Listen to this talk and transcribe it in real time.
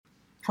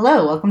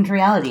Hello, welcome to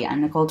Reality.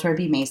 I'm Nicole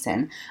Torby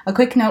Mason. A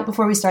quick note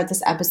before we start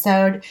this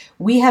episode,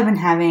 we have been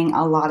having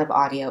a lot of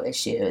audio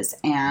issues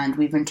and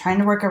we've been trying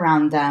to work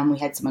around them. We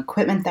had some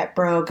equipment that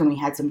broke and we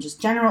had some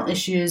just general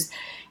issues.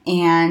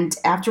 And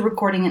after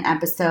recording an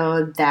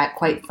episode that,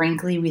 quite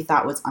frankly, we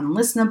thought was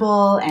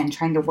unlistenable and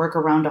trying to work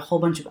around a whole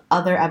bunch of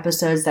other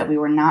episodes that we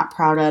were not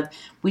proud of,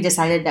 we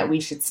decided that we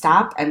should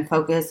stop and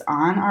focus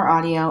on our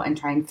audio and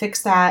try and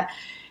fix that.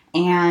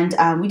 And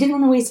we didn't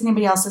want to waste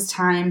anybody else's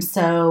time,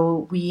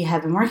 so we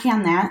have been working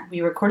on that.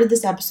 We recorded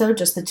this episode,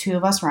 just the two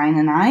of us, Ryan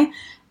and I,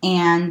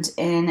 and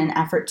in an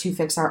effort to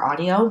fix our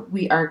audio,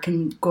 we are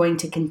going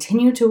to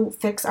continue to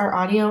fix our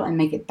audio and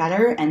make it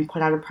better and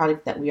put out a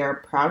product that we are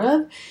proud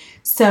of.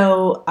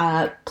 So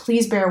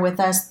please bear with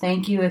us.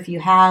 Thank you if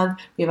you have.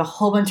 We have a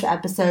whole bunch of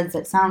episodes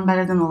that sound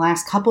better than the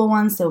last couple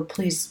ones, so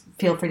please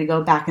feel free to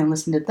go back and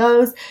listen to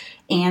those.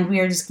 And we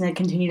are just going to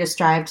continue to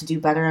strive to do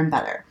better and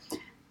better.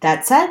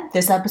 That said,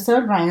 this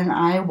episode, Ryan and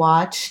I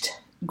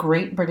watched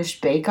Great British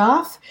Bake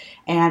Off,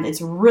 and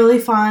it's really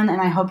fun, and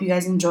I hope you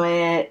guys enjoy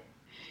it.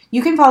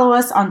 You can follow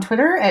us on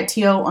Twitter at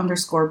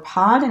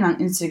TO_pod and on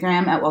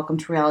Instagram at Welcome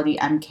to Reality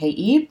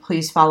MKE.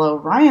 Please follow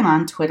Ryan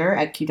on Twitter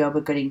at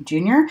Qdoba Gooding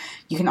Jr.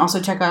 You can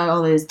also check out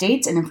all his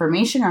dates and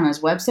information on his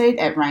website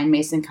at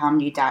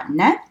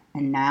ryanmasoncomedy.net.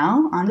 And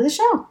now, on to the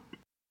show.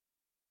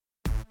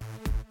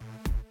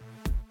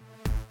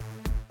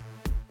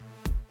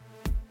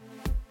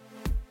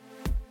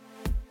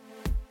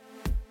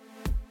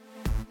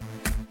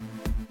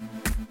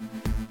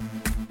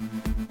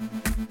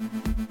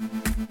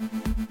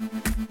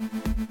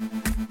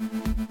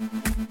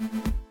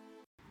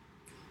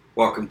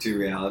 Welcome to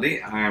Reality.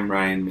 I'm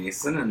Ryan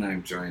Mason, and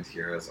I'm joined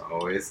here, as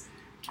always,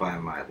 by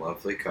my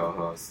lovely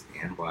co-host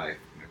and wife,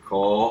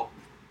 Nicole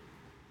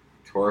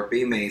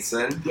Torpy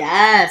Mason.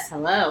 Yes,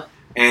 hello.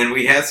 And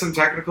we had some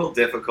technical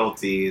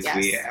difficulties. Yes.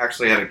 We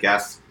actually had a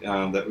guest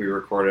that we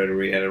recorded.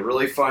 We had a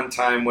really fun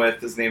time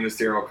with. His name is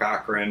Daryl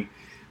Cochran.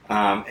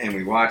 And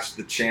we watched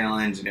the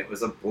challenge, and it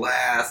was a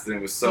blast, and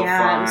it was so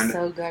fun. It was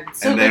so good.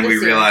 So and then good we to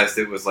see realized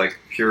it was like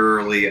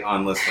purely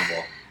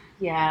unlistenable.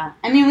 Yeah.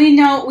 I mean, we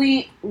know,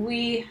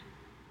 we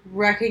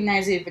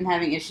recognize we've been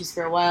having issues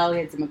for a while. We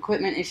had some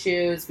equipment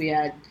issues. We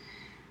had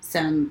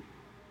some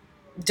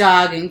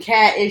dog and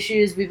cat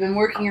issues. We've been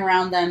working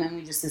around them, and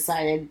we just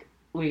decided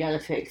we got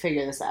to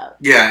figure this out.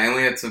 Yeah, and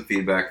we had some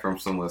feedback from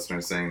some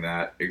listeners saying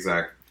that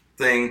exact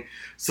thing.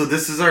 So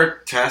this is our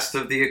test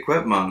of the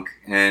Equipmunk,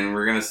 and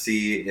we're going to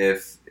see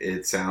if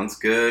it sounds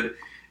good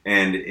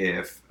and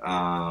if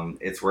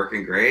it's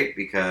working great,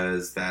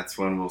 because that's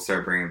when we'll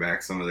start bringing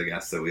back some of the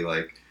guests that we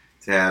like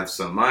to have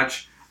so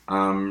much.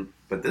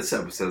 But this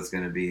episode is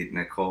going to be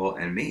Nicole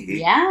and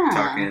me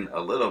talking a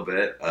little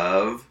bit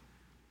of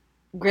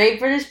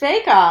Great British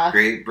Bake Off.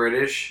 Great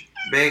British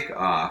Bake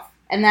Off.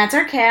 And that's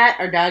our cat.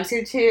 Our dog's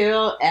here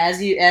too. As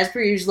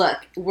per usual. Look,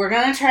 we're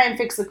going to try and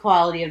fix the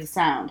quality of the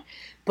sound.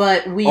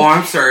 But we... Oh,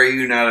 I'm sorry. Are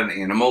you not an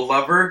animal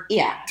lover?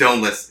 Yeah.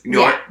 Don't listen. You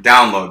know what?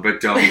 Download,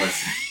 but don't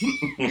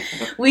listen.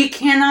 We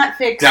cannot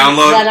fix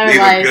Download, that our leave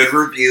life a good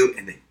review,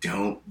 and then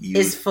don't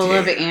use is full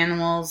of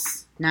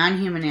animals,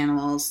 non-human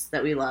animals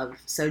that we love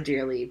so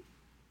dearly,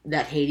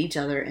 that hate each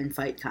other and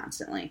fight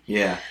constantly.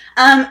 Yeah.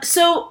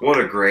 So what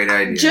a great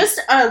idea.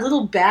 Just a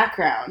little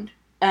background.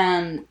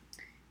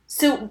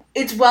 So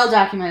it's well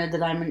documented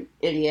that I'm an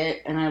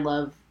idiot and I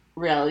love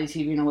reality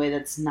TV in a way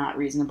that's not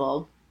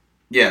reasonable.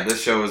 Yeah,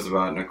 this show is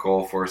about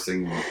Nicole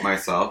forcing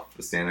myself,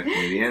 a stand-up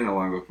comedian,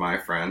 along with my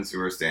friends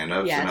who are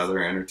stand-ups and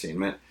other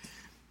entertainment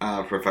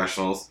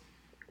professionals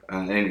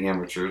and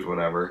amateurs,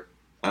 whatever,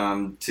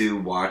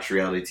 to watch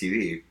reality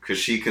TV, because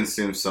she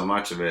consumes so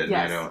much of it,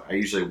 and I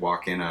usually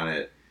walk in on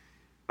it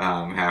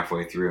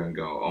halfway through and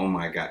go, oh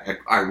my god.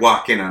 I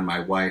walk in on my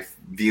wife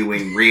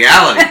viewing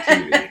reality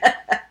TV, and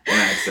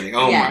I say,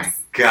 oh my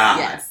god.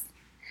 Yes.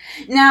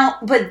 Now,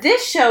 but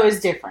this show is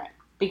different,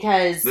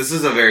 because this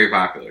is a very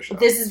popular show.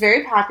 This is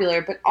very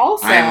popular, but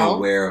also I'm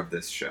aware of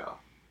this show.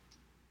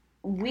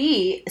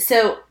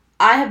 So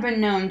I have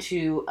been known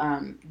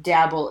to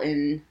dabble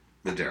in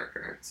the dark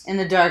arts. In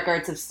the dark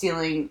arts of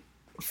stealing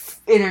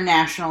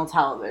international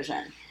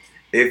television.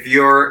 If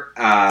you're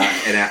an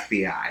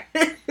FBI,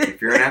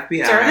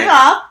 turn it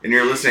off, and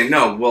you're listening,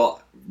 no,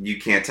 well,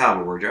 you can't tell,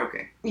 but we're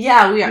joking.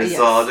 Yeah, we are. It's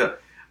all a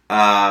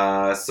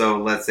joke.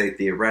 So let's say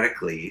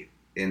theoretically,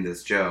 in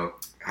this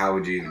joke, how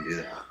would you even do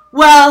that?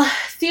 Well,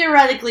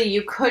 theoretically,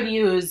 you could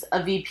use a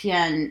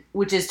VPN,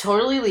 which is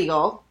totally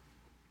legal,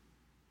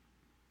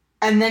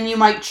 and then you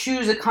might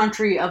choose a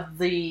country of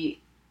the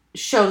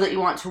show that you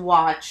want to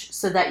watch,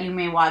 so that you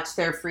may watch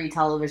their free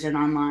television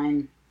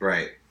online.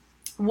 Right.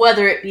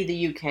 Whether it be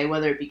the UK,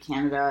 whether it be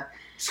Canada.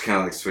 It's kind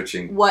of like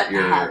switching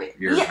your IP.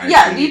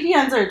 Yeah,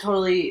 VPNs are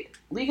totally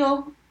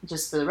legal,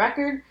 just for the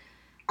record.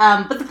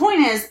 But the point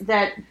is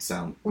that we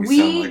sound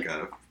like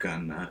a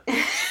gun nut.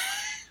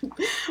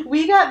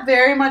 We got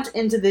very much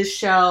into this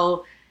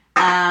show,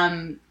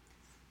 and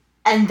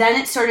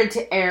then it started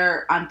to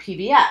air on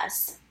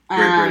PBS.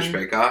 Great British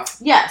Bake Off?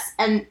 Yes,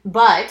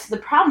 but the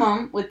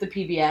problem with the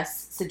PBS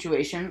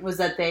situation was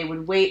that they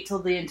would wait till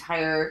the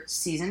entire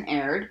season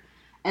aired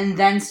and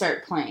then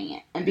start playing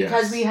it. And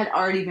because we had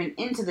already been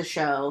into the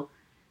show...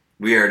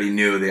 We already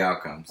knew the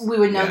outcomes. We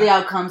would know the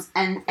outcomes.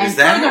 And Is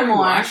that how we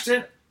watched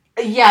it?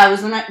 Yeah, it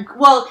was when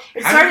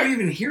How did we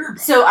even hear about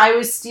it? So I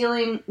was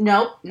stealing...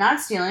 Nope, not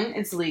stealing.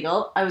 It's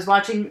legal. I was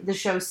watching the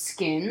show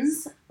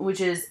Skins,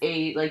 which is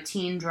a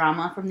teen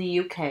drama from the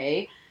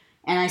UK.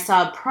 And I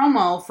saw a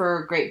promo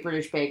for Great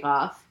British Bake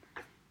Off,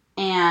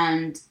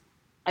 and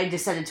I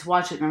decided to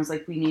watch it, and I was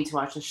like, we need to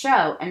watch the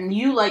show. And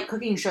you like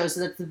cooking shows, so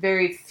that's the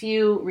very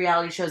few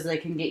reality shows that I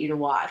can get you to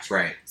watch.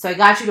 Right. So I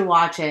got you to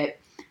watch it,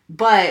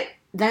 but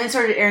then it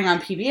started airing on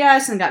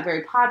PBS and got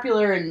very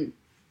popular, and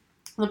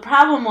the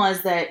problem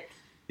was that...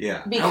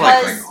 Yeah, because,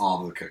 I like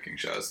all the cooking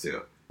shows,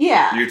 too.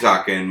 Yeah. You're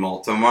talking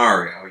Molto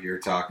Mario, you're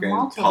talking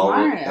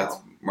Mario. That's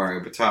Mario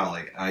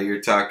Batali.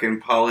 You're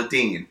talking Paula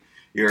Deen.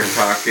 You're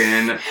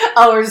talking...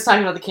 Oh, we're just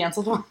talking about the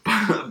canceled one?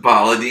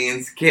 Paula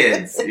Deen's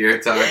kids. You're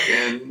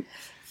talking...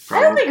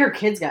 I don't think her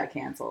kids got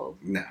canceled.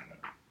 No.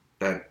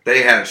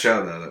 They had a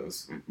show, though, that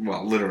was,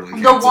 literally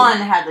canceled. The one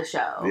had the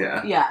show.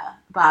 Yeah. Yeah.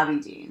 Bobby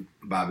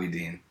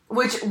Dean.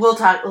 Which we'll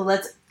talk...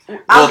 Well,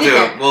 I'll get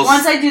there.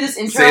 Once I do this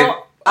intro... Save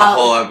a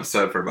whole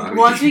episode for Bobby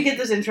Once Dean. we get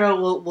this intro,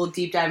 we'll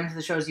deep dive into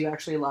the shows you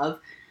actually love.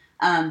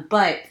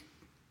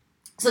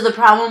 So the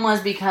problem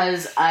was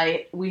because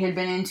we had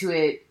been into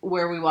it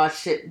where we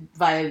watched it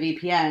via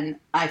VPN.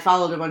 I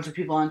followed a bunch of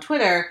people on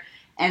Twitter,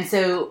 and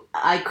so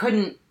I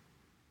couldn't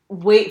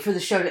wait for the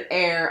show to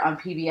air on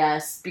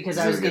PBS because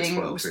I was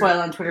getting spoiled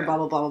on Twitter, blah,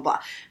 blah, blah, blah, blah.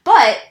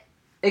 But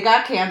it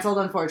got canceled,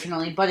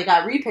 unfortunately, but it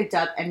got repicked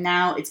up, and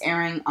now it's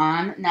airing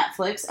on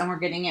Netflix, and we're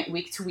getting it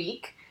week to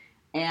week.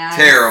 And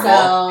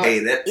terrible.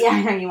 Hate it. Yeah,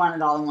 I know you want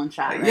it all in one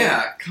shot, right?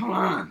 Yeah, come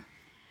on.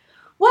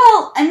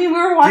 Well, I mean, we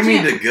were watching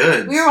Give me the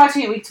goods. We were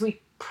watching it week to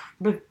week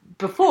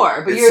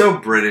before, but it's so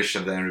British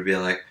of them to be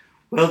like,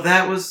 well,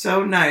 that was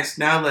so nice.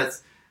 Now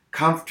let's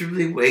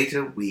comfortably wait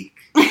a week.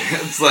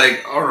 It's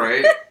like, all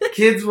right,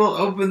 kids will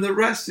open the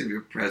rest of your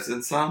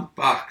presents on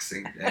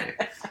Boxing Day.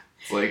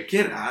 It's like,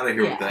 get out of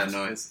here with that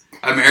noise.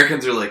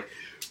 Americans are like,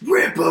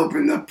 rip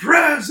open the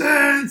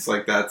presents.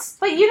 Like that's.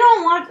 But you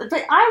don't watch.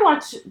 But I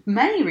watch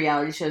many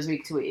reality shows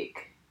week to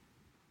week.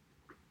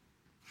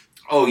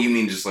 Oh, you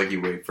mean just like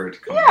you wait for it to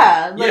come?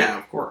 Yeah. Yeah,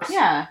 of course.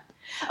 Yeah.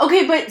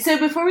 Okay, but so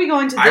before we go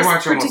into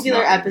this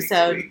particular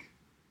episode, week,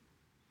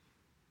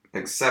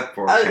 except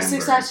for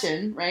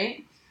Succession,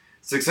 right?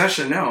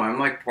 Succession, no, I'm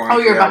like pouring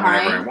you're out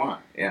behind? whenever I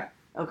want. Yeah.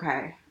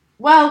 Okay.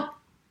 Well,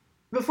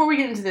 before we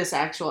get into this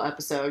actual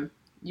episode,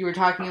 you were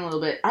talking a little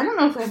bit. I don't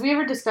know if have we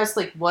ever discussed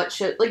what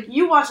show?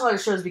 You watch a lot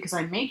of shows because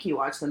I make you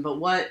watch them, but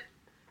what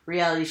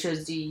reality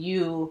shows do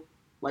you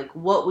like?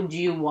 What would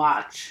you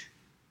watch?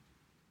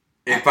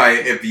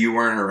 If you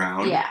weren't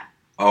around? Yeah.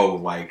 Oh,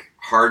 like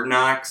Hard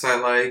Knocks, I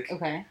like.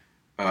 Okay.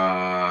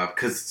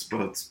 Because it's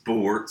both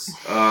sports.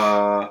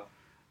 Well,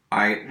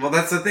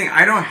 that's the thing.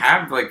 I don't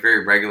have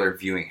very regular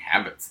viewing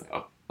habits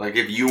though. Like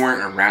if you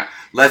weren't around,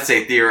 let's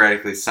say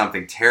theoretically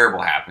something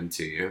terrible happened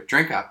to you.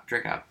 Drink up.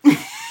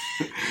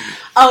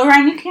 Oh,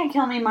 Ryan, you can't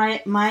kill me.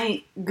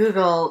 My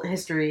Google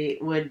history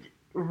would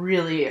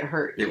really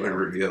hurt you. It would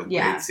reveal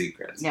great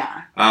secrets.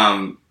 Yeah.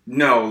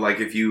 No,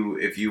 if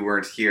you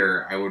weren't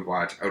here, I would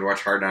watch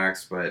Hard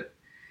Knocks, but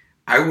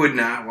I would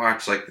not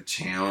watch The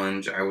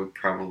Challenge. I would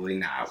probably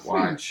not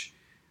watch.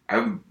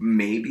 I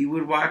maybe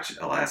would watch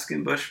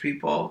Alaskan Bush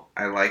People.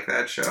 I like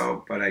that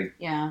show, but I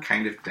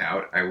kind of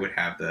doubt I would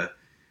have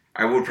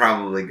I would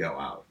probably go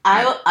out.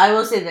 I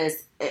will say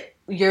this: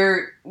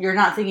 you're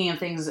not thinking of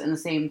things in the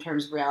same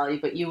terms of reality,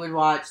 but you would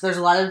watch. There's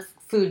a lot of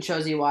food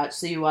shows you watch.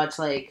 So you watch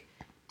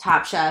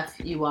Top Chef.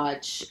 You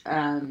watch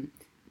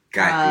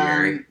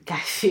Guy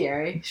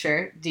Fieri,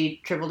 sure.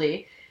 Triple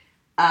D.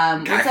 Guy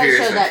what's that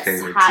Fieri's show that's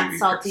favorite hot, TV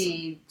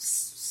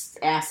salty,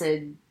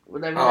 acid,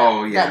 whatever?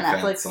 Oh, that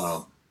yeah, Netflix.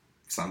 Salt,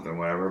 something,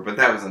 whatever. But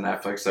that was a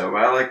Netflix show.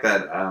 But I like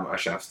that, A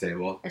Chef's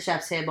Table. A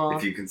Chef's Table.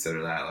 If you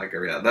consider that a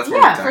real... That's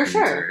more for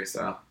sure. Series,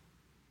 so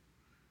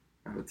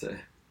I would say.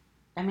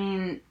 I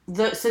mean,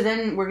 so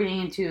then we're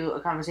getting into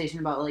a conversation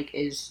about,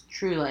 is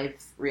true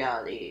life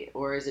reality,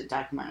 or is it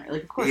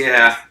documentary? Of course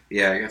Yeah,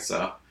 I guess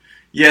so.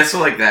 Yeah,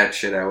 so that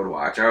shit I would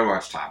watch. I would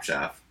watch Top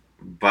Chef.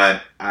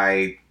 But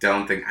I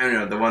don't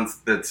know, the ones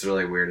that's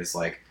really weird is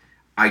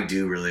I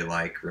do really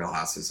like Real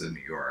Houses of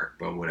New York,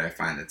 but would I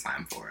find the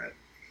time for it?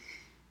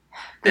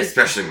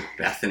 Especially with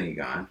Bethany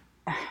gone.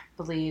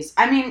 Belize.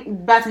 I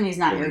mean, Bethany's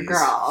not your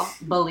girl.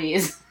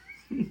 Belize.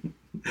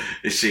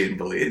 Is she in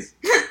Belize?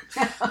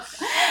 No.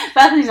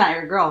 Bethany's not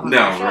your girl.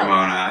 No,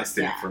 Ramona. I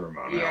stand for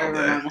Ramona. You're all day.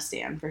 a Ramona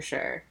stan, for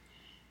sure.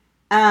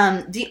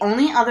 The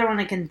only other one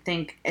I can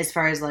think as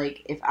far as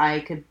if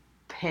I could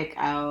pick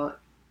out,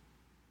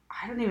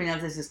 I don't even know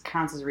if this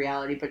counts as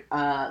reality, but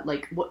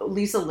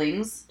Lisa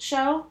Ling's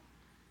show.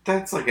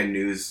 That's like a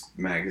news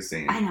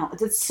magazine. I know.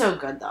 It's so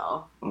good,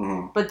 though.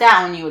 Uh-huh. But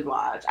that one you would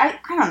watch. I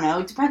don't know.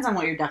 It depends on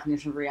what your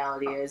definition of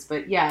reality is.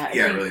 But yeah.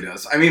 It really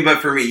does. I mean, but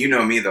for me, you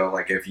know me, though.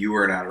 Like, if you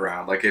were not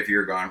around, like, if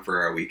you're gone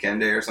for a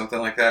weekend day or something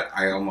like that,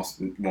 I almost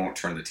won't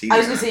turn the TV on. I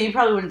was going to say, you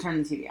probably wouldn't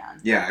turn the TV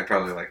on. Yeah, I'd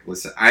probably, like,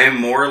 listen. I am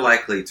more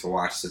likely to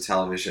watch the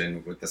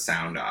television with the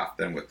sound off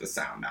than with the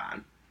sound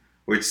on.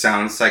 Which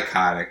sounds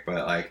psychotic,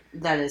 but, like...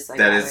 That is psychotic.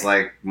 That is,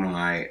 like,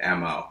 my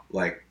MO.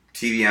 Like...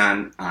 TV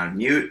on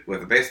mute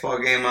with a baseball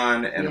game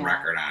on and a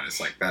record on. It's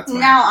like, that's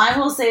now, I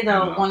will say,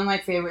 though, one of my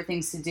favorite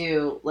things to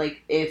do,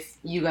 like, if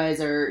you guys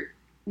are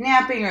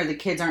napping or the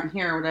kids aren't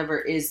here or whatever,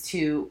 is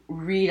to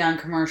read on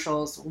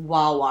commercials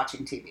while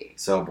watching TV.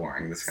 So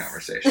boring, this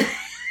conversation.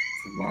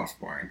 It's the most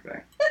boring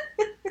thing.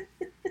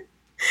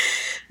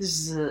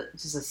 This is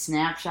just a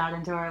snapshot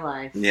into our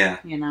life. Yeah.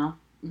 You know?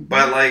 Mm-hmm.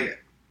 But,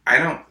 like, I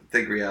don't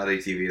think reality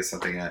TV is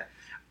something that...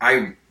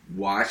 I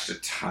watched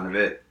a ton of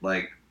it,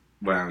 like...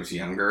 when I was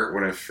younger,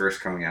 when it was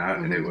first coming out,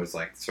 and it was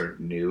like sort of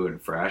new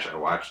and fresh. I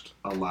watched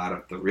a lot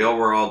of The Real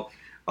World,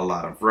 a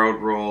lot of Road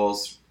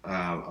Rules,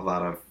 a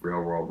lot of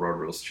Real World Road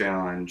Rules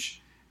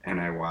Challenge, and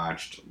I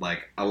watched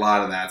like a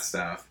lot of that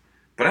stuff.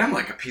 But I'm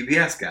like a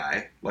PBS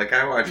guy. Like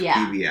I watch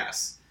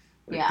PBS.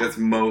 Like, that's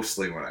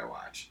mostly what I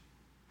watch.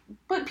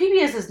 But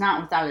PBS is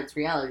not without its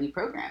reality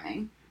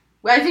programming.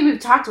 Well, I think we've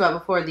talked about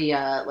before the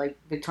like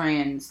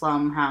Victorian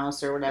Slum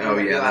House or whatever. Oh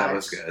yeah, that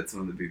was good.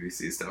 Some of the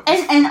BBC stuff.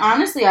 And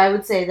honestly, I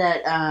would say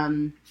that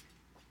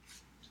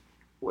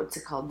what's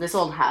it called? This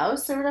Old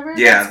House or whatever.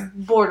 Yeah, that's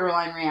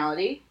borderline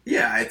reality.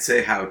 Yeah, I'd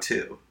say How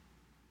To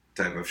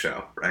type of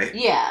show, right?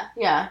 Yeah,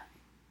 yeah.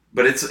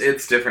 But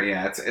it's different.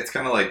 Yeah, it's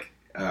kind of like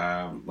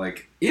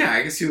yeah,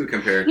 I guess you would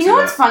compare it to. You know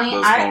what's funny?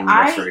 Those home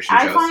restoration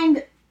shows. I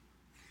find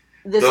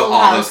this Old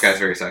House. All those guys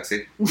very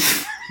sexy.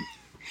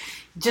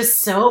 Just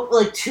so,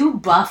 like, too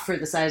buff for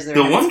the size of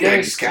their head. The one guy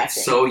just got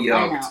so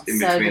yoked in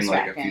between,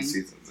 like, a few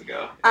seasons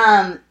ago.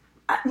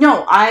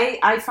 No,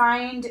 I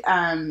find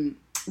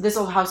This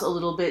Old House a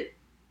little bit...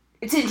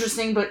 It's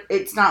interesting, but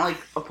it's not, like,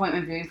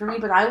 appointment viewing for me,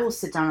 but I will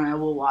sit down and I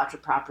will watch a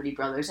Property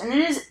Brothers. And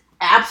it is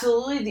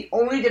absolutely... The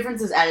only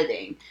difference is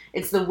editing.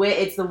 It's the way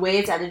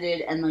it's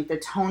edited and, like, the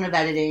tone of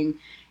editing.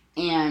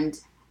 And,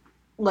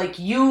 like,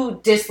 you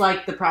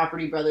dislike the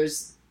Property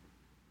Brothers...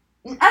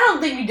 I don't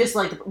think you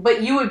dislike it,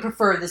 but you would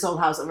prefer This Old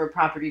House over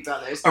Property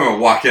Brothers. I'm going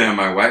to walk in on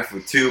my wife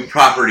with 2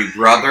 Property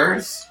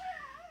Brothers.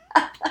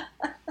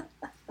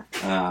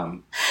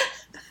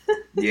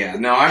 Yeah,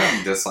 no, I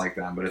don't dislike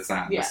them, but it's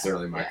not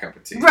necessarily my cup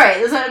of tea. Right,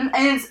 and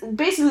it's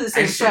basically the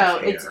same show.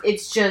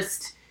 It's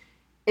just,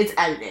 it's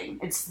editing.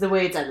 It's the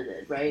way it's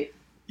edited, right?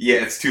 Yeah,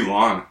 it's too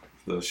long,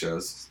 those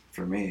shows,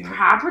 for me.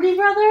 Property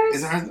Brothers?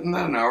 Isn't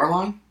that an hour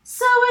long?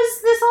 So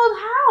is This Old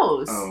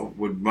House. Oh,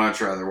 would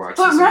much rather watch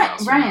This Old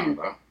House. Ryan,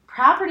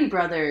 Property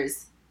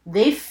Brothers,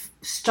 they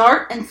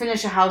start and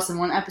finish a house in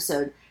one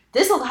episode.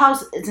 This Old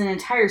House is an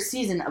entire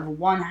season of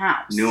one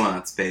house.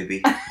 Nuance,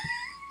 baby.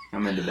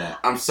 I'm into that.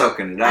 I'm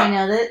soaking it up. I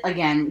know that,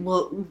 again,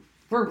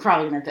 we're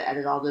probably going to have to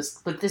edit all this,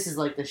 but this is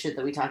like the shit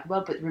that we talk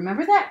about. But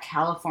remember that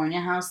California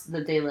house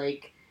that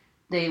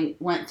they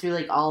went through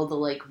like all the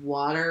like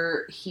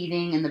water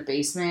heating in the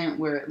basement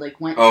where it like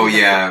went Oh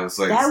yeah, it was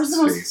like that was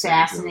the most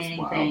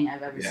fascinating thing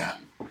I've ever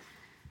seen.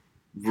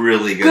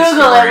 Really good Google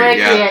story.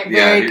 It,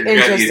 very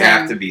interesting. You'd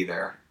have to be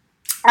there.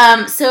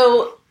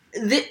 So,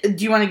 do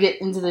you want to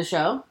get into the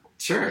show?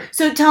 Sure.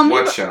 So tell me.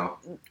 What show?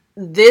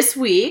 This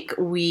week,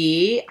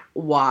 we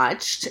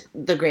watched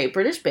The Great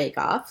British Bake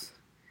Off.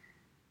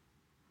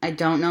 I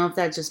don't know if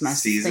that just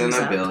messed things up.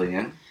 Season a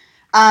billion.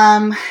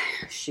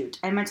 Shoot.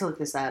 I meant to look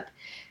this up.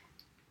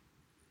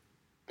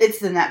 It's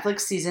the Netflix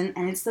season,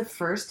 and it's the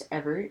first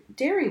ever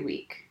Dairy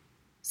Week.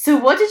 So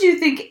what did you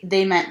think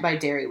they meant by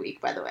Dairy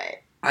Week, by the way?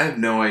 I have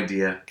no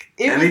idea.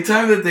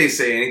 Anytime that they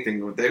say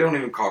anything, they don't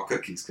even call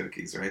cookies,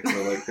 right?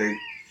 So like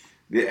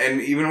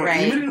and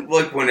even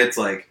like when it's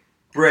like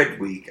Bread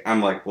Week,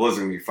 I'm like, well, this is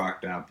gonna be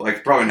fucked up. Like,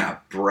 it's probably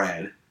not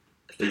bread.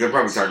 Like, they're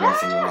probably talking about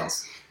something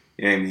else.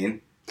 You know what I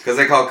mean? Because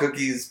they call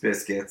cookies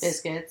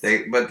biscuits.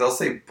 But they'll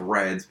say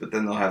breads, but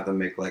then they'll have them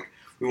make like,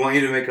 we want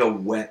you to make a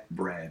wet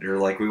bread, or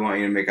like we want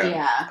you to make a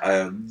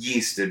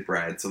yeasted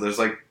bread. So there's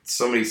like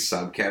so many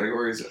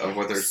subcategories of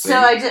what they're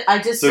saying.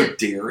 So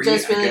dairy,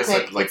 just really I guess,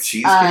 quick, like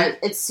cheesecake.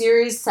 It's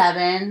Series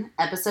 7,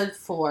 Episode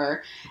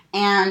 4,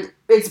 and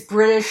it's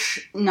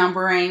British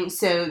numbering,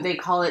 so they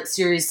call it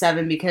Series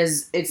 7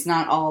 because it's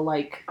not all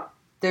like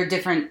they're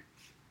different.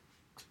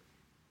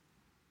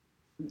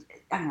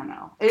 I don't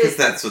know. Because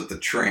that's what the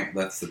tram.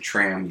 That's the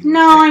tram.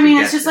 No, I mean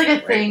it's just like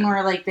a thing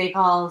where like they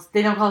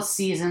don't call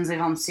seasons, they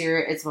call them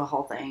series. It's the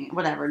whole thing.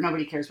 Whatever.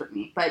 Nobody cares but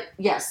me. But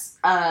yes,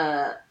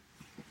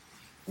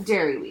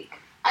 Dairy Week.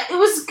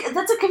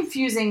 That's a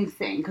confusing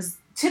thing because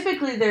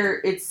typically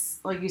it's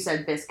like you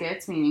said,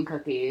 biscuits, meaning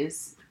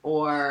cookies,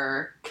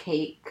 or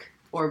cake,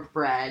 or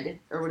bread,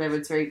 or whatever.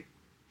 It's very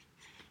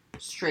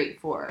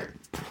straightforward.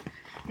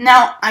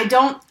 Now I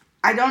don't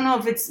know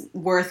if it's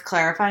worth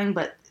clarifying,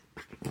 but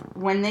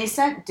when they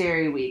set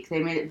Dairy Week, they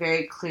made it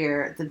very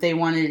clear that they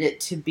wanted it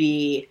to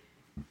be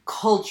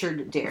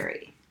cultured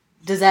dairy.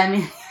 Does that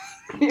mean?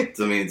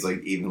 So it means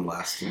like even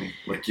less to me,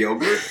 like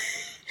yogurt.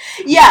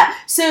 Yeah.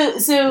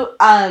 So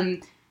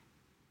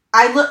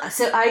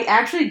I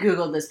actually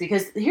Googled this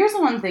because here's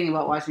the one thing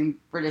about watching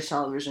British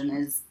television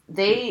is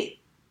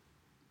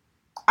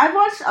I've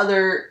watched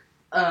other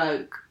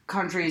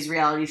countries'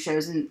 reality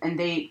shows and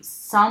they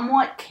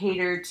somewhat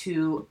cater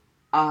to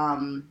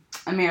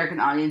American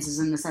audiences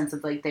in the sense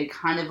of like they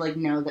kind of like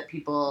know that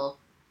people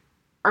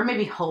or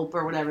maybe hope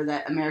or whatever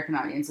that American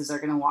audiences are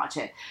going to watch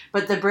it.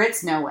 But the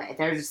Brits, no way.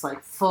 They're just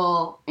like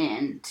full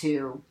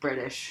into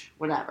British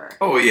whatever.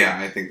 Oh yeah,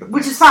 I think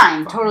which is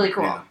fine. Totally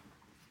cool. Yeah.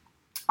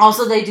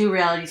 Also, they do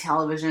reality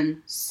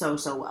television so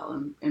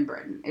well in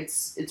Britain.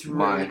 It's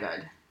really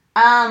good.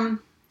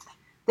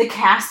 The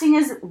casting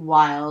is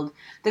wild.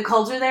 The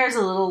culture there is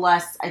a little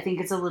less. I think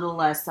it's a little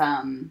less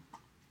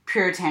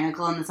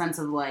puritanical in the sense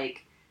of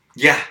like.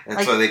 Yeah,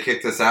 that's why they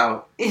kicked us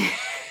out.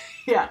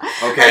 Yeah.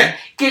 Okay. Like,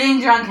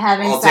 getting drunk,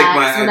 having sex, I'm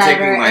whatever.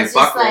 taking my it's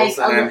buckles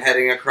and I'm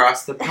heading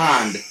across the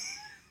pond.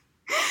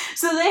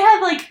 So they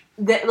have like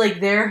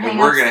their hang-ups. And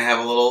we're gonna have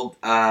a little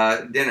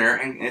dinner,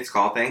 and it's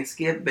called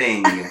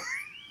Thanksgiving.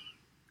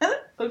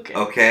 Okay.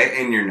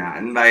 Okay, and you're not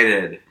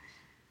invited,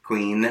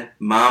 Queen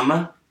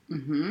Mum.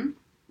 And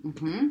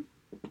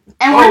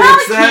we're not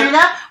keeping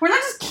that. We're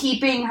not just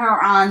keeping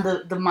her on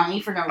the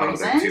money for no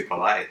reason. They're too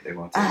polite. They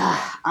won't take it.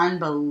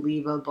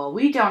 Unbelievable.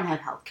 We don't have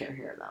healthcare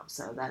here though,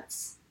 so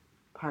that's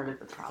part of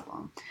the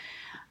problem.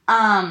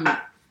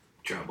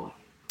 Trouble.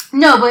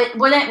 No, but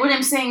what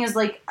I'm saying is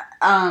like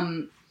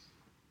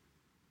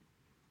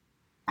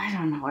I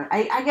don't know.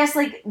 I guess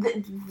like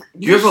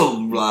you have a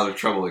lot of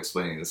trouble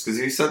explaining this because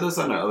you said this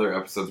on other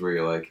episodes where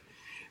you're like,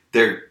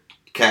 their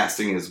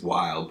casting is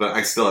wild, but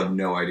I still have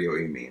no idea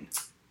what you mean.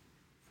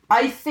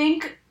 I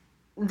think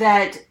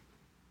that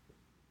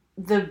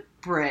the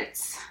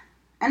Brits,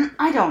 and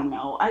I don't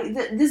know.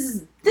 This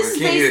is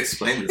can't you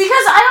explain this? Because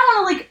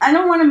I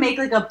don't want to make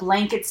like a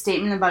blanket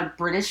statement about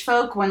British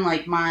folk when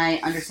like my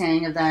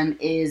understanding of them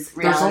is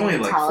reality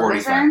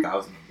television. There's only like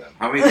 45,000 of them.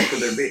 How many could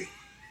there be?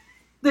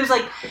 There's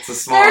like it's a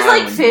small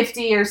island. Like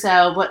 50 or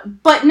so,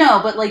 but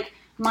like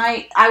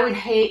I would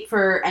hate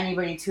for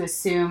anybody to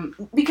assume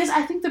because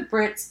I think the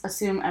Brits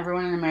assume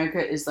everyone in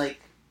America is like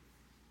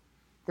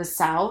the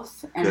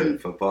South and good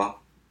at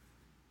football.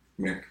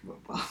 American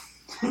football.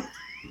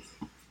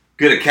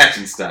 Good at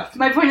catching stuff.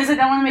 My point is I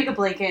don't want to make a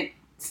blanket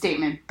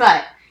statement,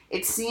 but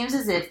it seems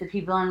as if the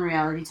people on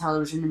reality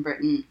television in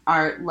Britain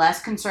are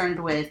less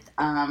concerned with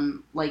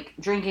like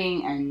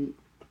drinking and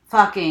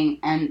fucking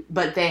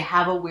but they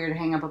have a weird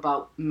hang up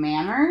about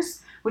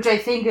manners, which I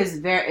think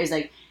is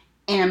like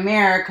in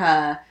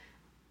America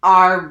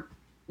our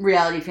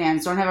reality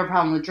fans don't have a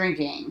problem with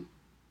drinking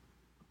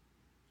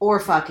or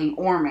fucking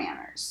or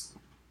manners.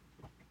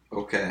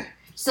 Okay.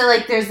 So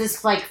like there's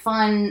this like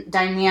fun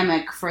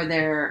dynamic for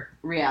their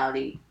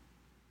reality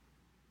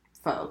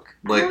folk.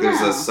 Like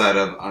there's a set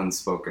of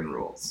unspoken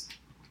rules.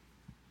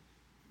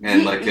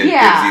 And like it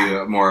gives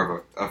you more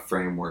of a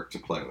framework to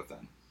play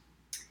within.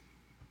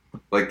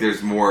 Like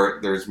there's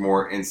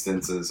more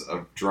instances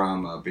of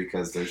drama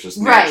because there's just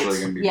naturally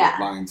going to be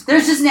lines.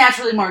 There's just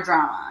naturally more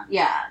drama.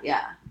 Yeah.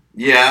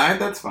 Yeah,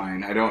 that's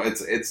fine.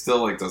 It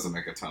still like doesn't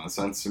make a ton of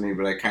sense to me,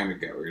 but I kind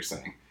of get what you're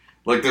saying.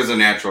 Like there's a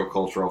natural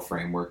cultural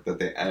framework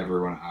that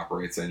everyone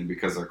operates in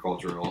because they're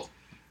cultural,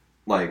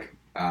 like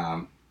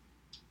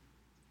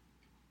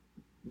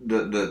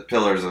the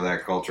pillars of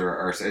that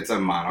culture it's a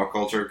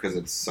monoculture because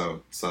it's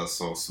so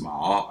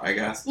small, I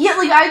guess. Yeah,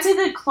 like I'd say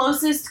the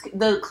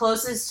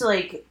closest to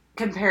like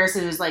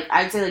comparison is like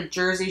I'd say like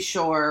Jersey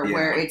Shore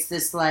where it's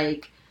this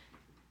like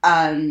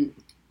kind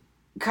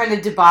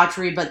of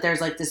debauchery, but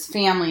there's like this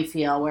family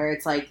feel where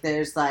it's like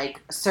there's like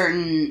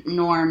certain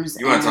norms.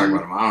 You want to talk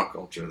about a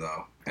monoculture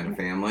though and a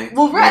family?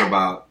 Well, right. What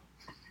about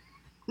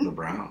the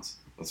Browns?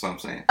 That's what I'm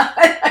saying.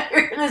 I thought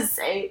you were gonna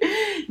say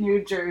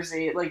New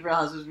Jersey, like Real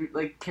Housewives,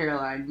 like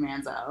Caroline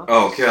Manzo.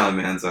 Oh, Caroline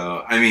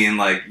Manzo. I mean,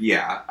 like,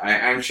 yeah,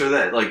 I'm sure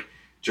that like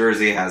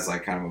Jersey has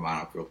like kind of a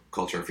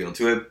monoculture feel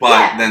to it,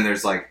 but then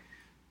there's like,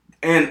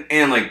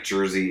 and like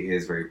Jersey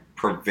is very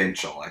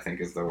provincial, I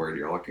think is the word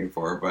you're looking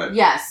for. But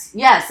yes,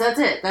 that's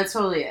it. That's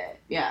totally it.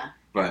 Yeah.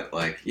 But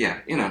like, yeah,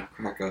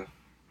 crack a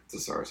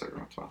thesaurus every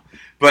once in a while.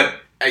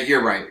 But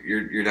you're right.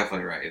 You're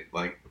definitely right.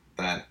 Like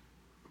that,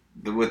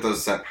 with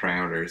those set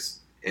parameters,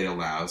 it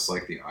allows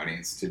like the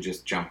audience to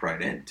just jump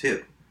right in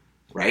too,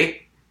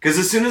 right? Because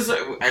as soon as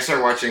I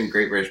start watching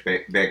Great British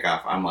Bake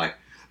Off, I'm like,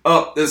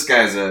 oh, this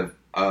guy's a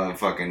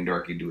fucking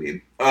dorky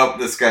dweeb. Oh,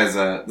 this guy's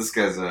a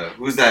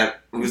who's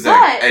that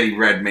Eddie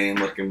Redmayne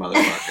looking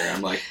motherfucker?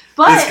 I'm like,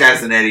 this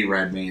guy's an Eddie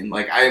Redmayne.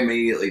 Like I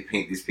immediately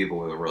paint these people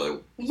with a really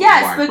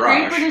wide brush.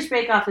 Great British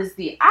Bake Off is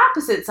the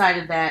opposite side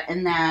of that,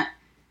 and that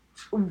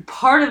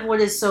part of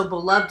what is so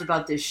beloved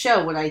about this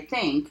show, what I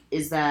think,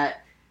 is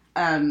that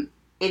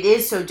it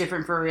is so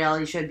different for a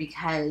reality show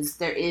because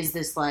there is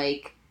this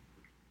like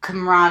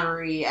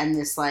camaraderie and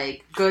this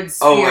like good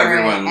spirit. Oh,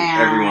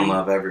 everyone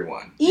love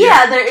everyone.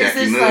 Yeah, there is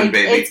this Moon, like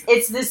baby.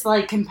 it's this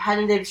like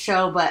competitive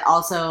show, but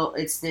also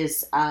it's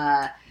this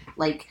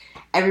like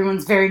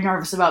everyone's very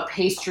nervous about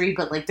pastry,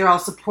 but like they're all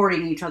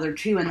supporting each other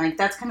too, and like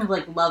that's kind of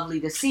like lovely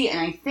to see. And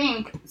I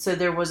think so.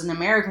 There was an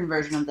American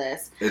version of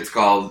this. It's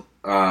called.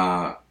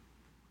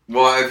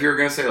 Well, if you're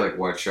gonna say like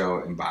what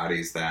show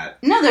embodies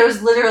that, no, there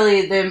was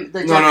literally the.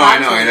 No,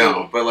 I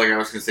know. But like I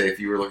was gonna say, if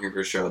you were looking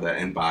for a show that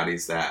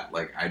embodies that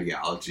like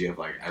ideology of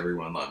like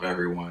everyone love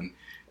everyone,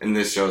 and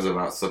this show's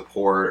about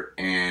support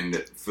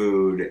and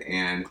food,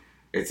 and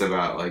it's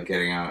about like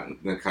getting out in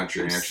the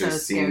country and actually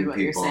seeing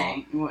people.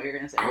 What you're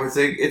gonna say? I would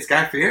say it's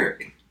Guy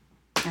Fieri.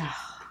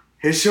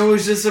 His show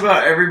is just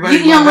about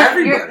everybody love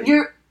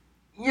everybody.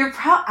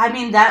 I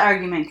mean, that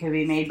argument could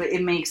be made, but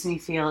it makes me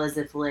feel as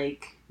if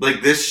like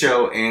this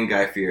show and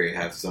Guy Fieri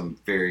have some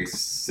very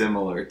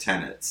similar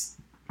tenets,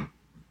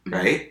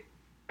 right?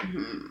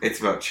 Mm-hmm.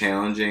 It's about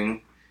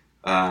challenging.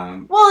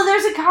 Well,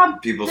 there's a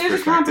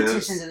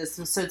competition to this,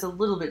 so it's a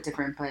little bit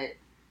different. But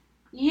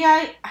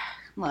yeah,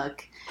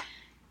 look,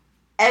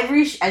 I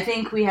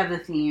think we have the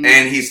theme,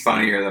 and he's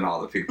funnier than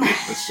all the people in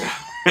this show.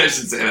 I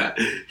should say that.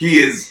 He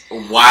is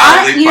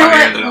wildly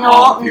funnier than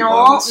all the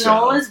people in this show.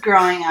 Noel is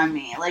growing on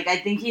me. Like, I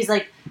think he's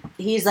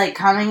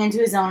coming into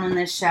his own in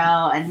this show,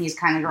 and he's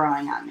kind of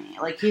growing on me.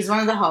 Like, he's one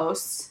of the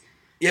hosts.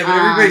 Yeah, but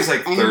everybody's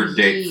like third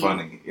date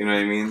funny. You know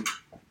what I mean?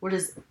 What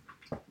is...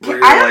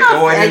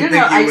 I didn't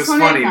think he was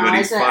funny, but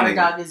he's funny. Our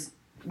dog is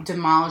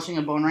demolishing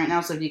a bone right now,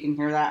 so if you can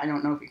hear that, I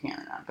don't know if you can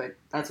or not, but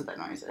that's what that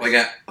noise is. Like,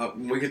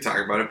 we could talk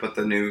about it, but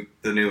the new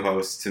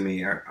hosts to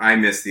me I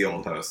miss the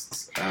old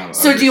hosts.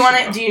 So do you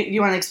want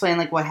to explain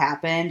like what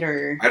happened,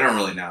 or? I don't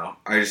really know.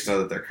 I just know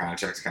that their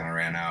contracts kind of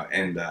ran out,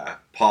 and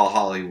Paul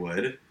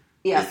Hollywood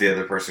is the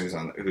other person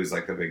who's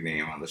like the big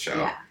name on the show.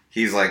 Yeah.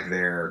 He's like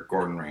their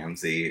Gordon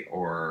Ramsay,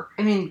 or...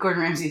 I mean,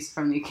 Gordon Ramsay's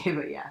from the UK,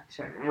 but yeah,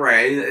 sure.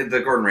 Right, the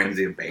Gordon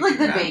Ramsay of baking. Like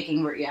the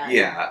baking, yeah.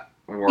 Yeah.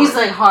 He's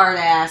like hard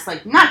ass,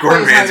 like not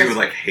Gordon Ramsay would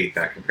like hate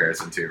that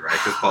comparison too, right?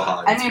 Because Paul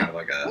Hollywood's kind of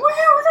like a... Well,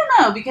 I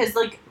don't know, because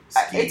like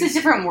it's a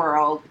different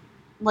world.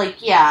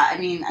 Like, yeah, I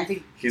mean, I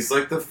think... He's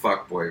like the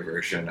fuckboy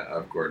version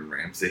of Gordon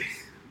Ramsay.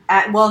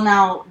 Well,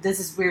 now, this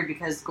is weird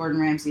because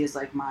Gordon Ramsay is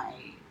like my...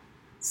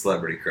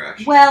 Celebrity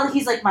crush. Well,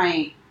 he's like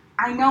my...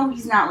 I know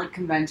he's not, like,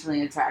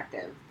 conventionally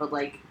attractive, but,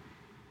 like,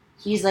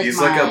 he's like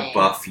a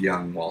buff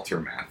young Walter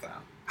Matthau.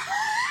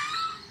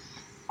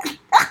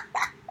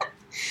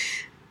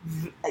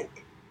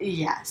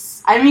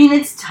 Yes. I mean,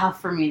 it's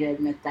tough for me to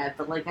admit that,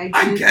 but, like, I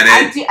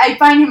get it. I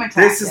find him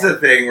attractive. This is the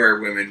thing where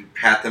women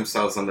pat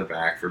themselves on the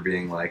back for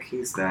being like,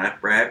 he's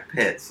not Brad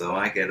Pitt, so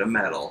I get a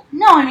medal.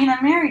 No, I mean,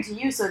 I'm married to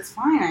you, so it's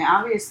fine. I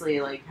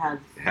obviously, like,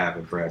 have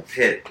a Brad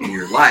Pitt in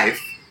your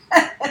life.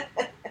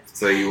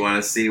 So you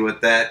want to see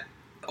what that...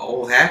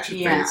 old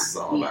hatchet face is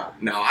all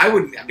about. No, I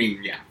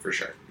mean, yeah, for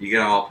sure. You get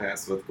all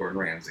pass with Gordon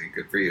Ramsay.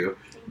 Good for you.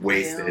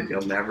 Wasted.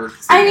 You'll never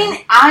see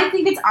I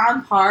think it's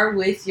on par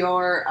with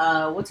your,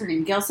 what's her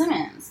name? Gail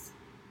Simmons.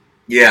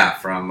 Yeah,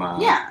 from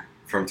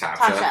Top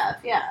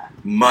Chef. Yeah.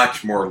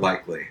 Much more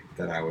likely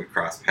that I would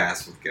cross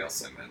paths with Gail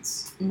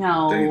Simmons.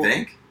 No. Don't you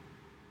think?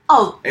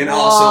 Oh, and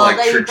also,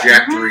 like,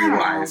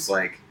 trajectory-wise,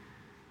 like,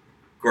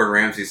 Gordon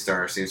Ramsay's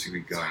star seems to be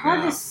going up. It's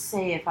hard to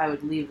say if I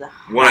would leave the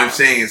house. What I'm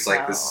saying is,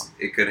 like, this,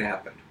 it could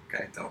happen.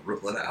 Okay, don't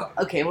rule it out.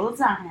 Okay, well, it's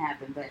not going to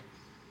happen, but...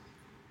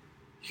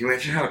 Can you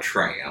imagine how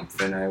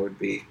triumphant I would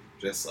be?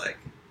 Just like...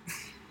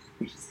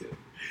 just kidding.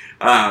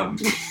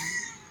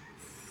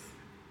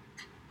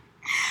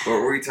 What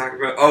were we talking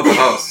about? Oh, the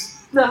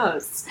hosts. The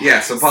hosts. Yeah,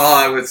 so Paul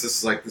Hollywood's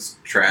just like this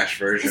trash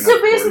version of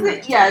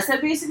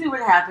basically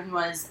what happened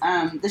was,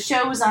 the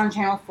show was on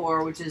Channel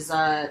 4, which is,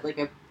 like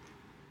a,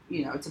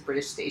 it's a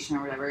British station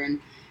or whatever, and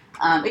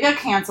it got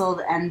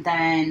canceled, and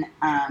then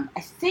I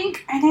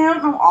think, and I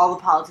don't know all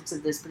the politics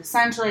of this, but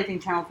essentially I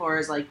think Channel 4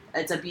 is like,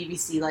 it's a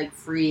BBC like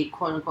free,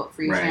 quote unquote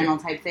free channel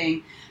type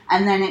thing,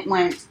 and then it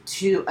went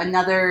to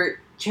another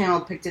channel,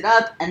 picked it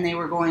up, and they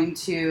were going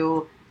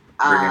to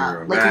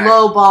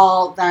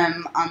lowball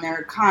them on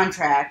their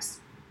contracts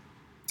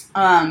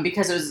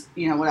because it was,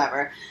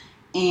 whatever,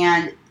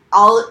 and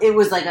they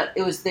were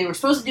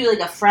supposed to do like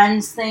a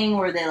Friends thing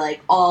where they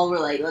like all were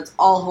like, let's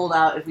all hold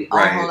out. If we all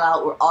hold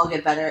out, we'll all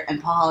get better.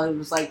 And Paul Hollywood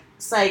was like,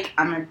 psych,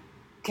 I'm gonna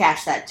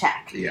cash that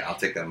check. Yeah, I'll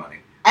take that money.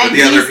 But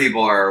the other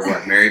people are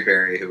what? Mary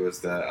Berry, who was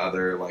the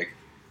other like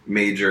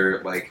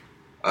major like.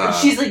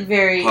 She's like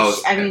very.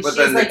 Host. I mean, but she's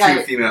then like the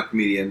two female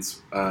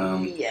comedians.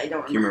 I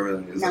don't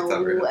remember their names.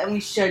 No, and we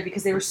should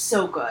because they were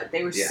so good.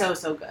 They were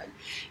so good.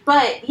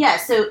 But yeah,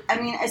 so I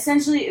mean,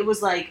 essentially, it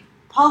was like.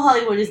 Paul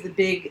Hollywood is the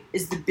big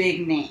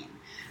name.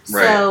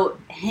 So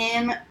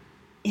him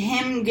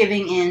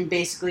giving in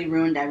basically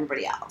ruined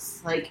everybody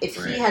else. Like if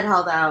he had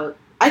held out,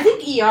 I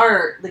think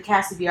the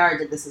cast of ER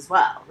did this as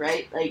well,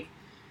 right? Like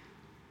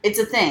it's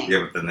a thing.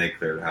 Yeah, but then they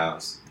cleared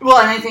house. Well,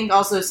 and I think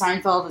also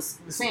Seinfeld is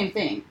the same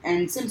thing,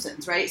 and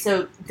Simpsons, right?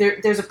 So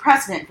there's a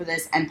precedent for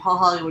this, and Paul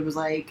Hollywood was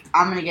like,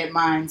 "I'm gonna get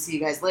mine. See you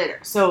guys later."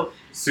 So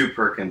Sue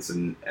Perkins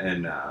and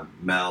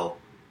Mel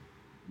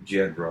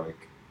Giedroyc.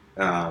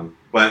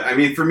 But I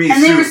mean, for me,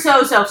 and they were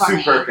so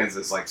funny. Sue Perkins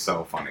is like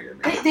so funny to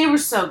me. They were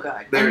so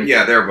good. They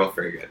were both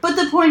very good. But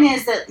the point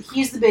is that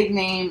he's the big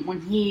name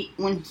when he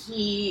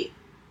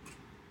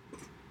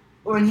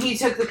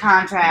took the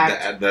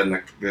contract.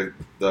 Then the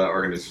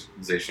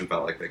organization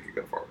felt like they could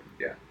go forward.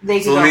 Yeah.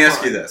 So let me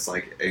ask you this: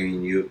 like, I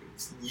mean,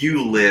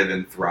 you live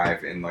and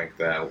thrive in like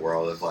the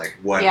world of like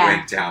what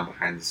went down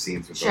behind the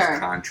scenes with those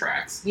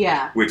contracts.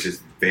 Yeah. Which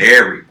is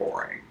very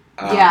boring.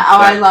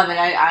 I love it.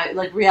 I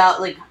like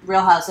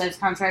Real Housewives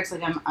contracts.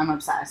 Like I'm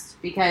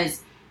obsessed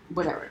because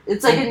whatever.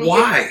 It's like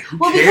why?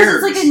 Well,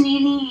 because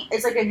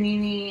it's like a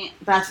Nene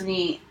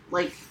Bethany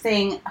like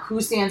thing.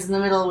 Who stands in the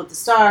middle with the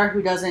star?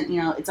 Who doesn't?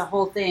 You know, it's a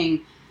whole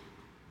thing.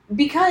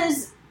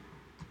 Because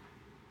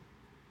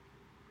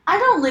I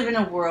don't live in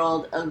a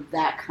world of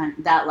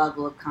that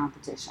level of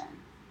competition,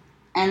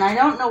 and I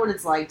don't know what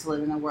it's like to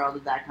live in a world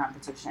of that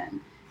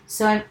competition.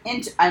 So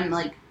I'm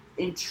like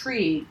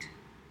intrigued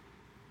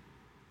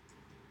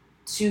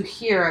to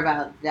hear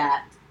about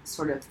that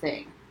sort of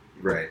thing.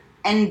 Right.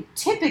 And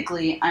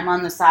typically, I'm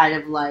on the side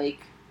of like...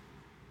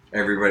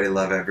 Everybody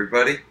love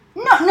everybody?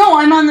 No,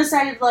 I'm on the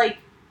side of like,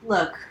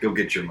 look... Go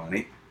get your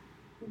money.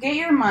 Get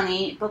your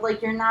money, but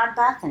like, you're not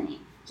Bethany.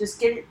 Just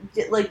get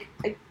like,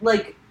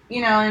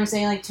 you know what I'm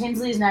saying? Like,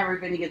 Tinsley's never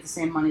going to get the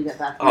same money that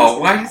Bethany's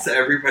why does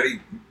everybody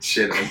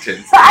shit on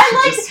Tinsley? Actually,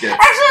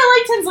 I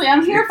like Tinsley.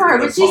 I'm here for her,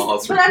 but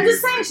I'm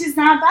just saying she's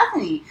not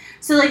Bethany.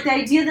 So, like, the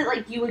idea that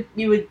like you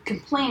would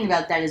complain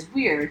about that is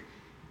weird.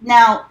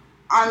 Now,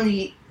 on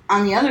the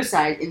other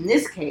side, in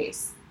this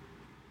case,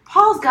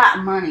 Paul's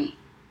got money.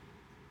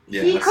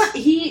 Yes.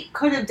 He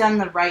could have done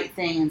the right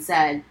thing and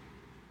said,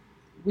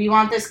 "We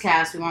want this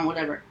cast. We want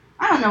whatever."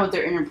 I don't know what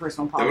their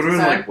interpersonal politics are.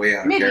 Like way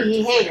out of Maybe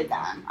he hated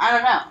them. I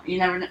don't know. You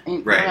never know.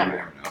 Right, you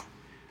never know.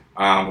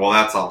 Well,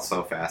 that's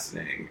also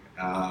fascinating.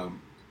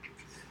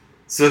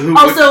 So who?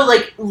 Also,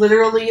 like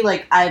literally,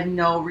 like I have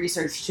no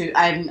research to.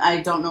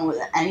 I don't know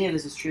what any of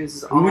this is true. This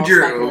is all who would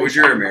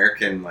your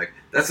American like?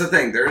 That's the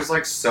thing. There's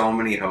like so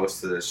many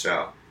hosts to this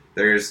show.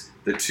 There's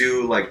the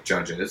two like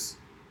judges,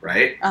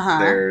 right?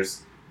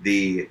 There's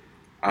the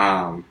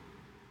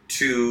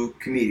two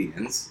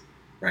comedians,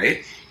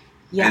 right?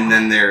 Yeah. And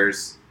then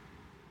there's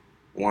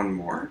one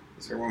more.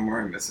 Is there one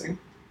more I'm missing?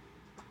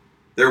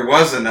 There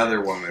was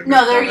another woman.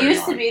 No, there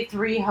used to be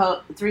three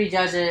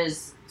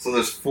judges. So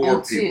there's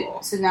four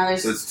people. So now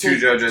there's it's two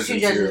judges.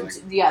 Two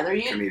judges. Yeah,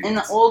 in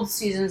the old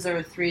seasons there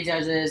were 3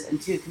 judges and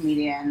 2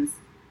 comedians,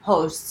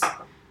 hosts.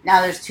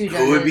 Now there's 2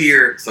 judges. Who would be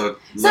your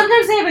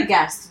sometimes they have a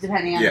guest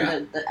depending on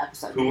the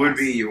episode. Who would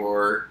be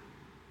your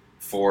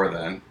 4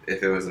 then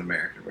if it was an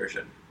American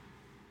version?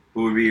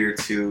 Who would be your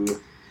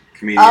 2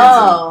 comedians?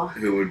 And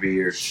who would be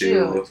your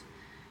 2?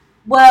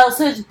 Well,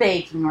 so it's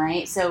baking,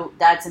 right? So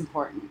that's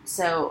important.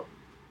 So,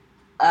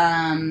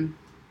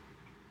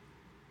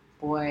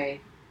 boy,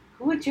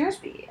 who would yours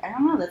be? I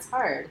don't know. That's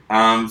hard.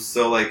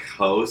 So like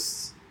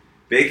hosts,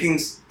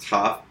 baking's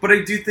tough, but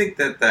I do think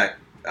that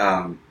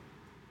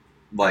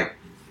like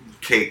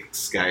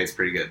cakes guy is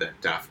pretty good.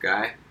 That Duff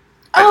guy.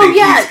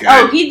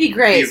 He'd be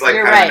great. He's like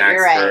you're kind right. of an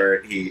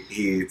expert.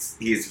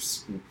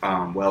 He's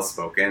well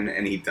spoken,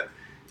 and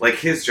like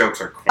his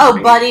jokes are corny.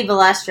 Oh, Buddy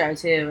Balestro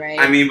too, right?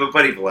 I mean, but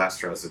Buddy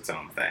Balestro is its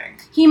own thing.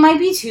 He might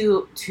be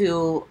too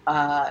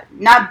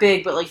not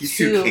big, but like he's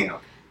too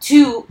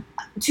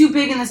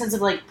big in the sense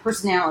of like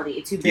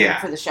personality, too big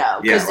for the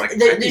show. Yeah, like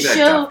the show.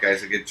 That Duff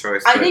guy's a good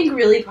choice. I think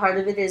really part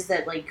of it is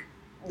that like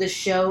the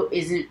show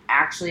isn't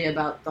actually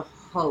about the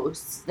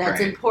hosts. That's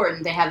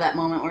important. They have that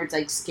moment where it's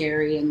like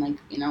scary and like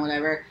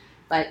whatever,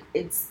 but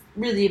it's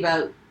really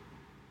about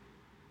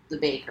the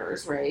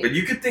bakers, right? But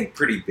you could think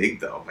pretty big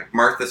though. Like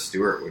Martha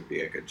Stewart would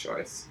be a good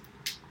choice.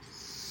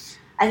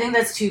 I think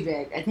that's too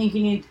big. I think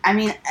you need. I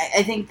mean,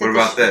 I think. That what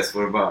about this?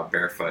 What about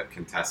Barefoot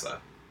Contessa?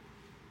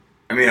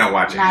 I mean, I'll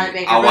watch it. Not a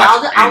baker.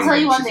 I'll tell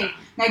you one thing.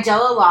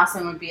 Nigella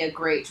Lawson would be a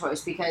great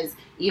choice because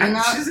even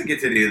though she doesn't get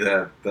to do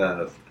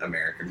the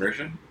American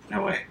version.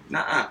 No way.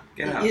 Nuh-uh.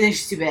 Get out. You think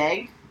she's too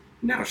big?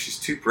 No, she's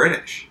too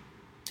British.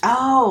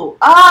 Oh,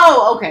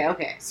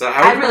 okay. So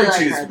I would really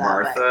choose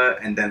Martha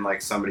and then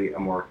like a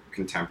more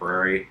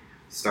contemporary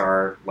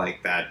star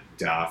like that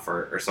Duff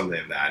or something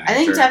of that nature. I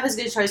think Duff is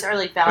a good choice. Or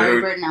like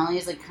Valerie Bertinelli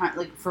is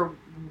like for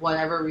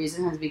whatever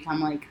reason has become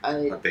like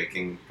a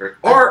baking person.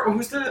 Or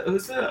who's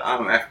the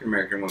African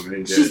American woman who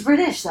did? She's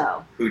British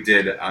though. Who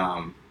did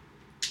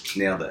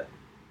Nailed It?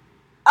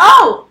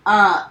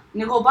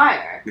 Nicole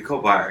Byer.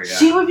 Nicole Byer,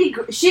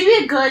 yeah. She'd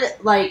be a good,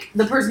 like,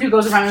 the person who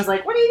goes around and is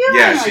like, what are you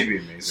doing? Yeah, like, she'd be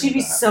amazing. She'd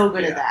be so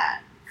good at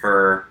that.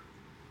 Her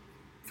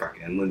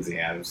fucking Lindsay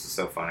Adams is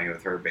so funny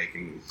with her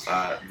baking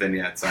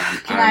vignettes on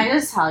Can I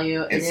just tell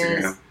you,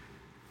 Instagram.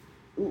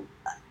 It is...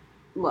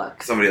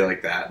 Look. Somebody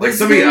like that. Like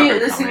this is going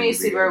to be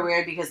super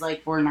weird because,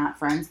 like, we're not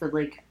friends, but,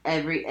 like,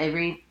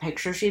 every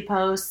picture she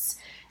posts...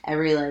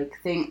 Every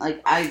thing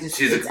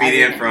she's a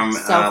comedian from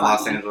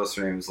Los Angeles.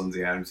 Her name is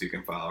Lindsay Adams. You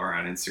can follow her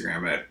on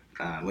Instagram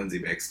at Lindsay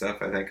Bakes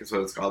Stuff, I think is what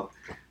it's called.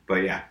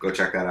 But yeah, go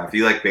check that out. If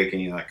you like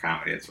baking, you like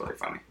comedy, it's really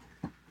funny.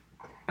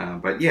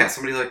 But yeah,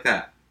 somebody like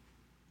that,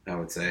 I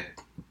would say.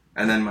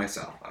 And then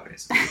myself,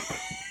 obviously.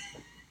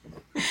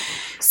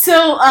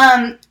 So,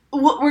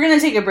 we're going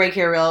to take a break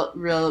here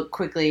real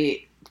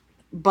quickly,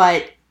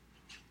 but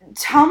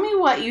tell me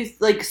what you,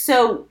 like,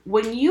 so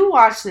when you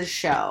watch this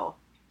show,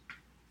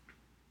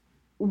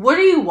 what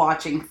are you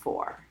watching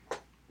for?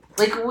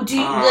 Like, do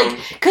you, like,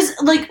 because,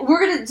 like, we're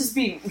going to just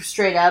be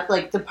straight up,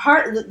 like, the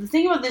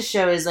thing about this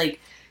show is, like,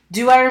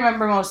 do I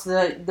remember most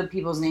of the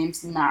people's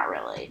names? Not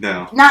really.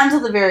 No. Not until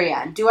the very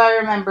end. Do I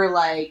remember,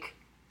 like,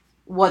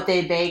 what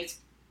they baked?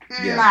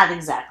 Yeah. Not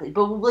exactly.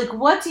 But, like,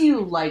 what do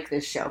you like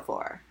this show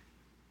for?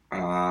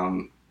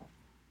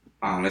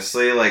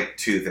 Honestly, like,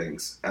 two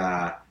things.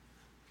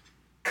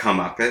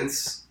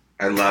 Comeuppance.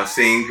 I love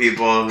seeing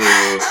people who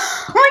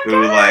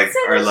are like,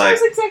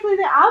 exactly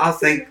the opposite. I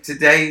think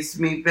today's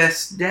my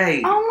best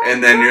day. Oh my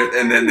and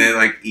then they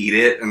like eat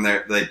it and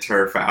they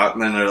turf out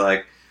and then they're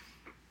like,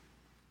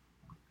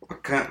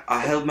 I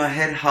held my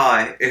head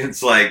high. And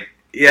it's like,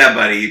 yeah,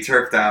 buddy, you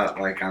turfed out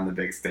like on the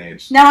big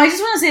stage. Now I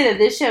just want to say that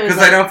this show is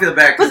because I don't feel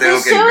bad because they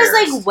don't get embarrassed. But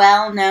the show is like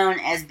well known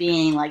as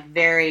being like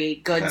very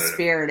good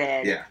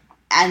spirited. Yeah.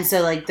 And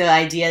so like the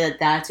idea that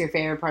that's your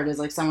favorite part is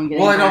like someone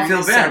getting. Well, I don't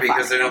feel bad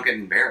because they don't get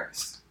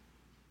embarrassed.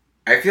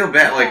 I feel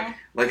bad,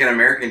 like in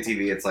American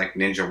TV, it's like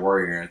Ninja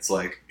Warrior. It's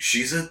like,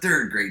 she's a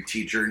third grade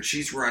teacher, and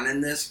she's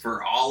running this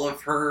for all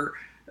of her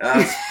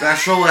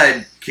special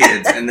ed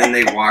kids, and then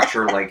they watch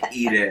her, like,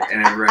 eat it,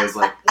 and everybody's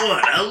like,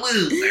 what a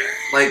loser.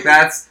 Like,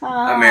 that's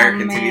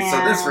American TV.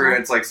 So this, for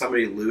it's like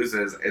somebody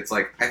loses, it's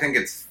like, I think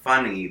it's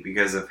funny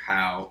because of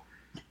how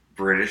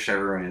British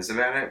everyone is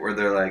about it, where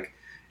they're like,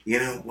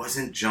 it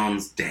wasn't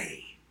John's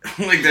day.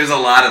 Like, there's a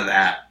lot of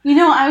that.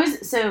 I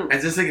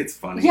just think it's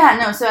funny. Yeah,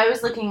 no, so I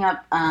was looking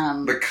up...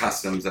 the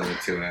customs of it,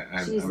 too.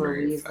 Jeez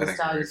Louise, this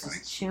dog is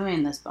just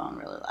chewing this bone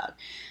really loud.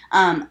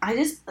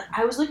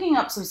 I was looking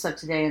up some stuff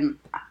today, and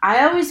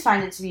I always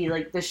find it to be,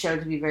 like, the show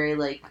to be very,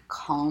 like,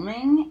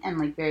 calming and,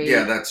 like, very...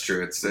 Yeah, that's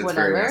true. It's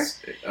whatever.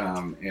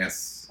 Very...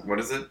 yes. What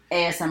is it?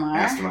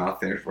 ASMR.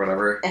 ASMR,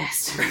 whatever.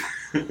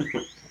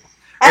 ASMR.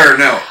 Or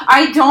no.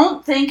 I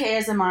don't think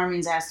ASMR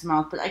means ass to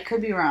mouth, but I could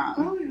be wrong.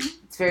 Oh, yeah.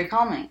 It's very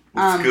calming.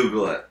 Let's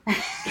Google it.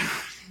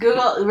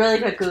 Really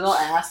quick, Google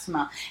ass to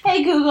mouth.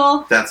 Hey,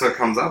 Google. That's what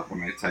comes up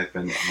when I type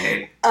in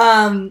hey.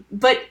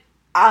 But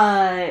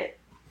I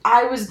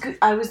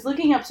was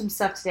looking up some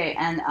stuff today,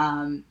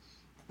 and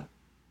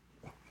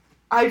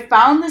I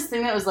found this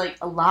thing that was like,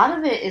 a lot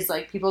of it is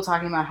like people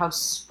talking about how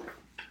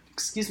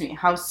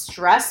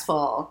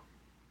stressful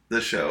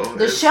the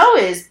show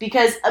is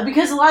because a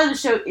lot of the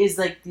show is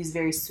like these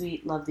very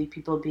sweet, lovely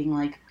people being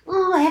like,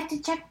 oh, I have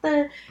to check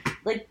the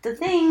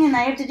thing, and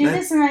I have to do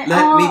this, and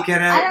let me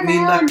get out me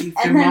lucky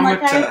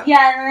thermometer. And then and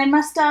then I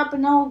messed up,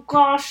 and oh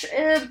gosh,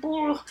 and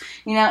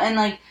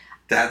like.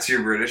 That's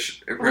your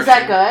British impression? Was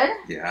that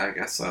good? Yeah, I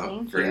guess so.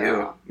 Thank for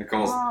you.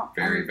 Nicole's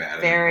very bad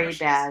at very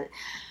bad.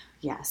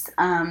 Yes.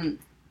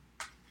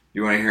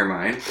 You want to hear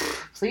mine?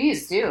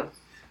 Please do.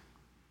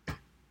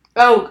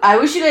 Oh, I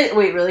wish you guys...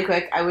 Wait, really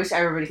quick. I wish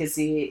everybody could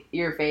see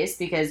your face,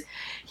 because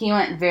he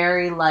went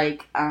very,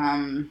 like,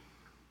 I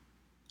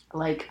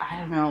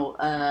don't know,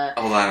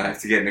 Hold on, I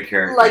have to get into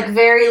character. Like,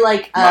 very,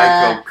 like,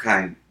 Michael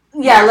Kind.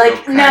 Yeah,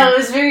 like, no, it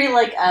was very,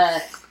 like,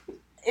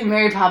 in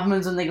Mary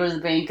Poppins when they go to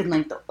the bank, and,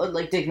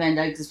 like Dick Van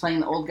Dyke is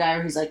playing the old guy,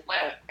 where he's like,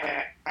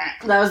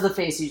 that was the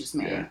face you just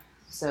made. Yeah.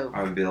 So...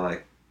 I would be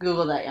like...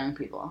 Google that, young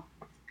people.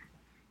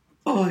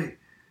 Oi,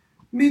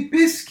 me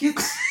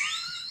biscuits...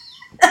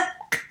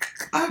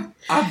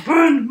 I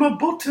burned my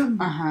bottom.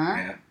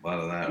 Yeah, a lot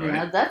of that, right?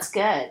 Yeah, that's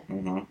good.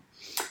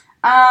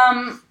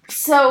 Mm-hmm.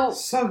 So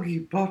soggy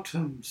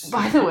bottoms.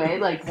 By the way,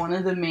 like one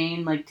of the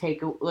main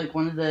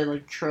one of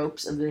the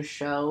tropes of this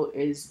show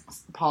is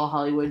Paul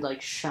Hollywood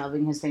like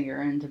shoving his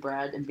finger into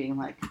bread and being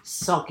like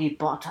soggy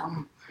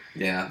bottom.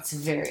 Yeah, it's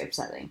very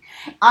upsetting.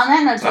 On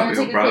that note, do you want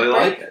to take a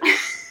quick break?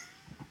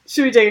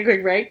 Should we take a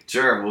quick break?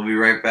 Sure, we'll be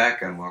right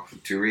back on Welcome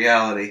to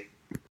Reality.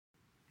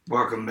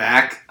 Welcome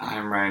back.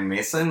 I'm Ryan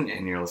Mason,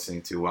 and you're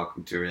listening to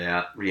Welcome to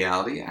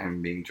Reality.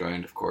 I'm being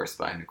joined, of course,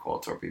 by Nicole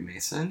Torpy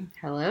Mason.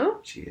 Hello.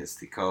 She is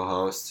the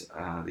co-host,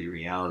 the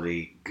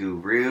reality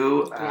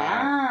guru,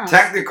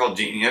 technical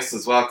genius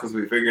as well, because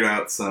we figured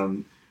out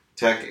some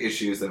tech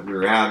issues that we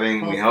were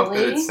having. Hopefully. We hope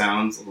that it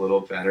sounds a little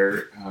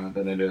better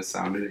than it has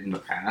sounded in the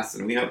past,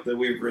 and we hope that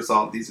we've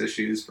resolved these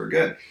issues for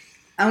good.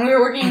 And we're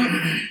working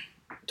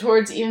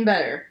towards even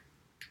better.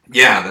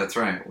 Yeah, that's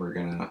right. We're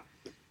going to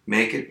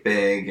make it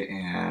big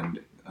and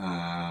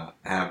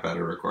have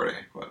better recording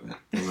equipment.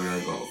 Those are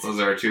our goals. Those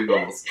are our two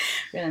goals.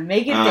 We're going to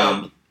make it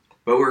big.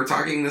 But we're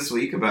talking this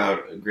week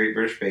about Great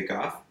British Bake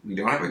Off. We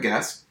don't have a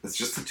guest. It's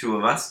just the two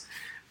of us,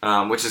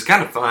 which is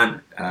kind of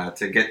fun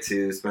to get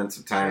to spend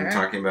some time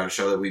talking about a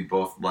show that we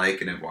both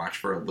like and have watched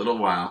for a little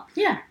while.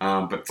 Yeah.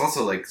 But it's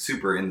also like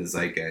super in the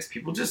zeitgeist.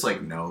 People just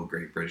like know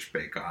Great British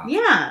Bake Off.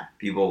 Yeah.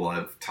 People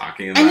love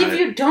talking about it. And if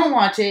you don't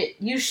watch it,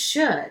 you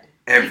should.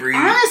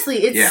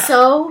 Honestly, it's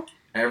so...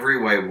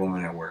 Every white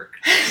woman at work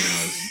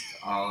knows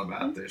all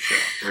about this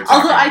show.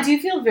 Although I do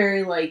feel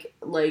very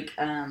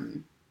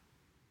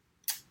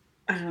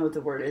I don't know what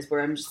the word is, where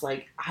I'm just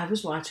like, I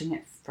was watching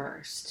it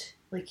first.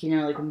 Like, you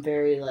know, like, I'm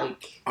very,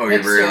 like... Oh,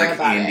 you're very, like,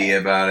 indie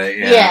about it,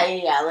 yeah.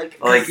 Yeah. Like,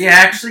 yeah, I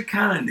actually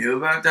kind of knew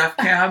about Def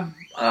Cab.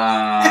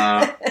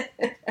 I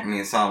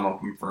mean, saw them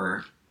open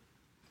for,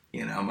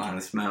 you know,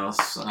 Modest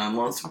Mouse on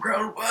Lonesome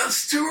Crowded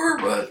West tour,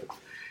 but...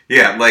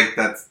 Yeah, like,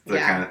 that's the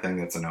kind of thing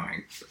that's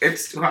annoying.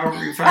 It's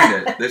however you find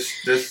it.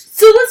 This.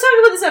 So let's talk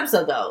about this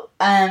episode, though.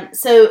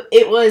 So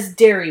it was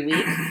Dairy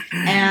Week,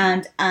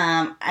 and,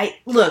 I'm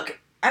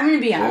going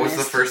to be honest. What was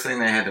the first thing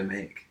they had to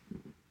make?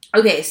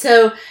 Okay,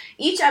 so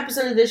each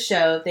episode of this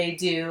show, they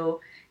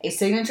do a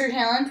signature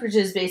challenge, which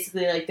is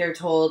basically like they're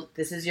told,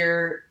 this is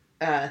your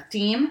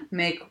theme,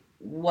 make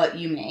what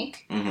you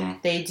make. Mm-hmm.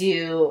 They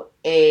do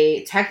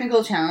a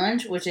technical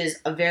challenge, which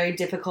is a very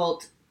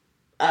difficult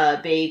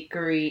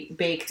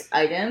baked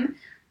item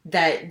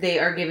that they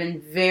are given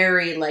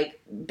very,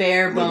 like,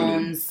 bare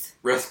bones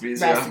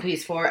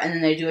recipes for, and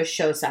then they do a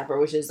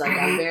showstopper, which is like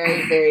a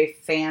very, very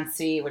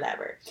fancy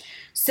whatever.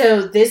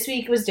 So this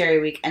week was Dairy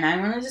Week, and I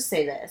want to just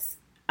say this.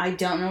 I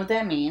don't know what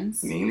that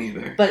means. Me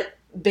neither. But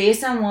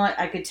based on what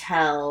I could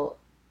tell,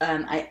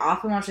 I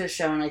often watch this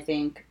show and I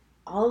think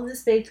all of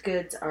this baked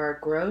goods are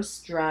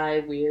gross, dry,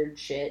 weird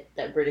shit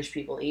that British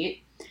people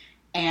eat.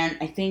 And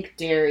I think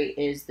dairy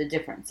is the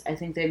difference. I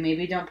think they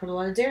maybe don't put a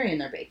lot of dairy in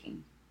their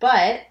baking.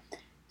 But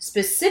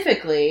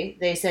specifically,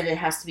 they said it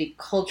has to be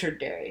cultured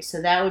dairy.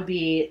 So that would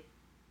be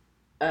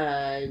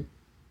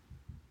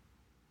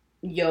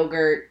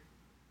yogurt,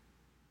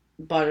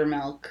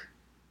 buttermilk,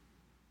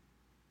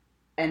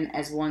 and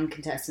as one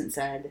contestant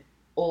said,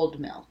 old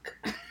milk.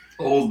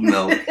 Old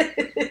milk.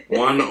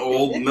 One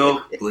old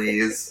milk,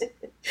 please.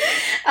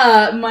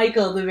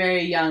 Michael, the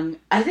very young...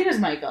 I think it was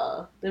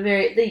Michael. I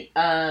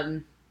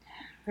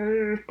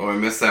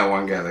missed that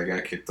one guy that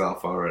got kicked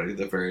off already.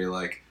 The very,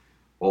 like,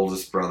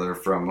 oldest brother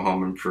from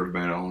Home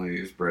Improvement, only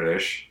he's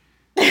British.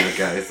 And that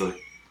guy's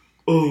like,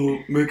 oh,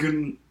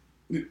 making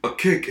a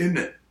cake, isn't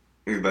it?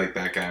 Like,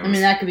 that guy was... I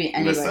mean, that could be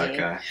anybody. Missed that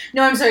guy.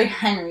 No, I'm sorry,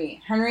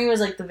 Henry. Henry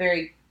was, like, the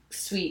very...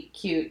 sweet,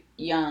 cute,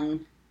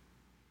 young.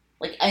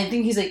 Like, I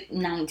think he's like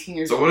 19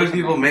 years old. So what did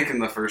people make in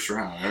the first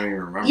round? I don't even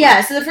remember.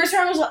 Yeah, so the first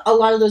round was a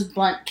lot of those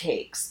Bundt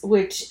cakes,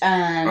 which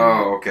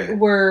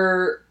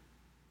were,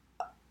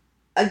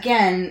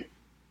 again,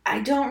 I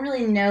don't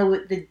really know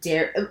what the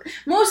dairy...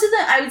 Most of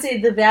them, I would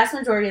say the vast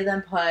majority of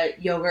them put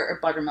yogurt or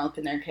buttermilk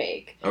in their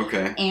cake.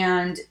 Okay.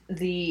 And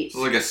the... It's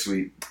like a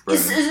sweet bread.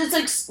 It's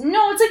like...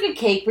 No, it's like a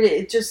cake, but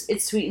it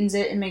sweetens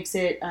it and makes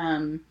it...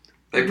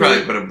 They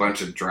probably put a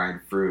bunch of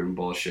dried fruit and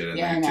bullshit in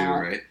there too,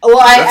 right? Well,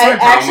 that's my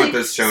problem with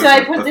this show. So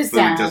I put this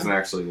down. The food doesn't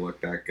actually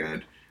look that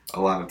good a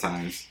lot of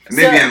times.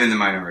 Maybe I'm in the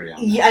minority on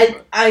that.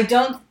 Yeah, I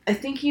don't. I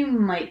think you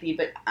might be,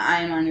 but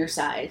I'm on your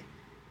side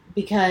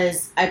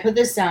because I put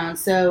this down.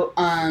 So,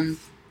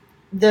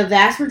 the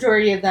vast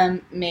majority of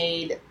them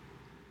made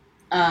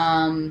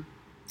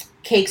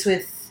cakes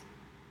with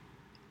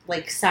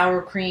like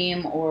sour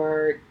cream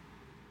or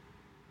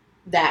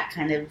that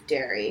kind of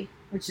dairy.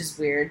 Which is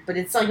weird, but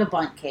it's like a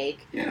Bundt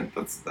cake. Yeah,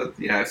 I've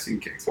seen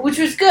cakes. Which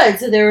was good,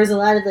 so there was a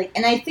lot of, like...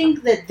 And I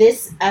think that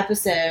this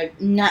episode,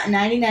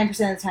 99% of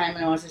the time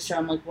when I watch the show,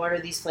 I'm like, what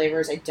are these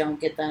flavors? I don't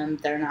get them.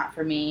 They're not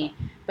for me.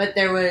 But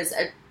there was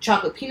a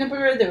chocolate peanut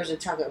butter, there was a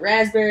chocolate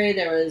raspberry,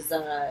 there was,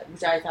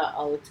 which I thought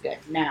all looked good.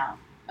 Now,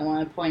 I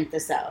want to point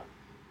this out.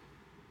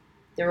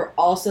 There were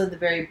also the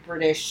very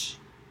British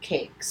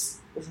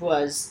cakes, which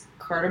was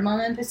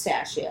cardamom and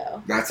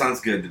pistachio. That sounds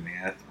good to me.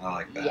 I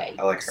like that. Yikes.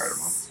 I like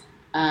cardamom.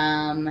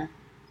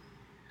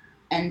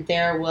 And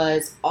there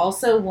was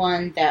also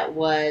one that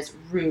was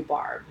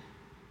rhubarb,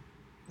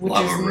 which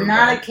is rhubarb.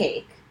 Not a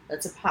cake.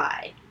 That's a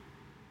pie.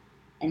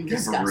 And you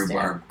can have a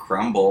rhubarb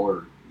crumble,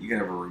 or you can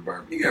have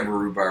a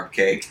rhubarb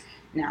cake.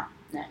 No.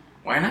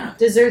 Why not?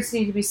 Desserts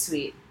need to be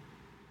sweet.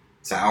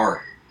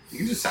 Sour. You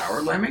can do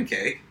sour lemon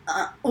cake.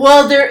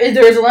 Well, there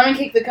is a lemon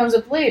cake that comes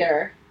up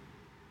later.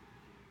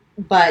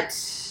 But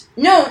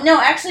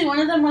no. Actually, one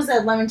of them was a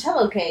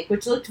limoncello cake,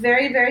 which looked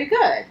very, very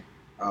good.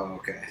 Oh,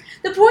 okay.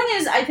 The point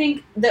is, I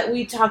think that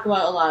we talk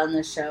about a lot on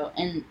this show,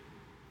 and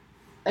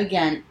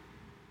again,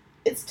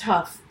 it's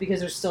tough because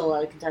there's still a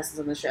lot of contestants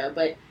on the show.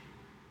 But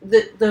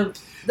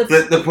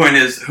the point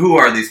is, who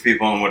are these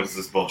people and what is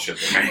this bullshit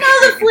they're making? No,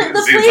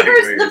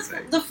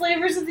 the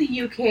flavors of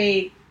the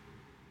UK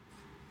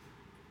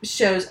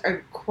shows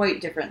are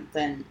quite different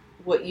than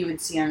what you would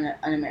see on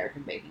an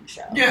American baking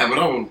show. Yeah, but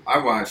I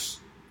watched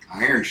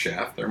Iron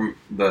Chef. They're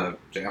the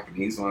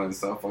Japanese one and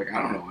stuff. Like,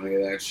 I don't know what any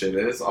of that shit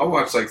is. I'll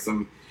watch like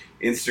some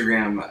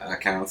Instagram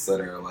accounts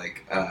that are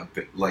like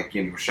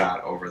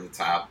shot over the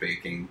top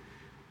baking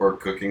or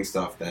cooking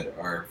stuff that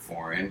are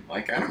foreign.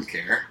 Like, I don't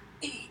care.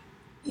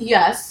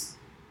 Yes.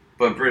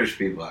 But British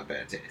people have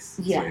bad taste.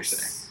 That's what you're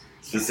saying.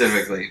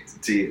 Specifically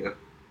to you.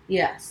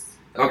 Yes.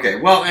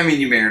 Okay, well, I mean,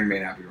 you may or may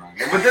not be wrong.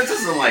 But that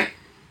doesn't, like,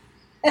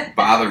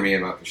 bother me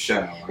about the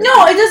show.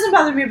 No, it doesn't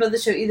bother me about the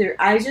show either.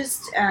 I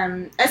just,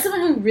 as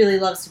someone who really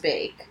loves to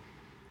bake,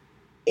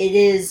 it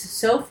is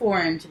so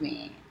foreign to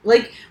me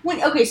Like,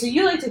 so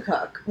you like to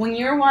cook. When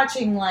you're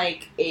watching,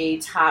 like, a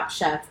Top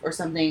Chef or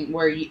something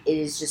where it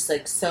is just,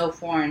 like, so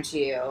foreign to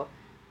you,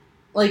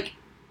 like,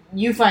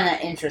 you find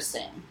that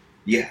interesting.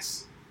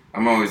 Yes.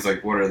 I'm always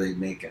like, what are they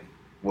making?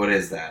 What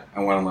is that?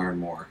 I want to learn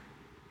more.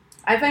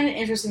 I find it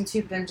interesting,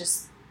 too, but I'm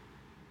just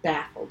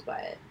baffled by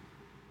it.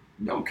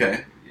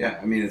 Okay. Yeah,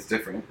 I mean, it's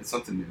different. It's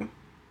something new.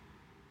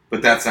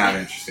 But that's not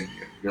interesting to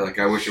you. You're like,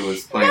 I wish it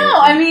was playing. No,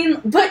 I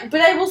mean, but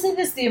I will say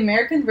this, the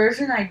American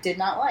version I did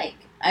not like.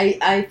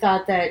 I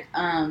thought that,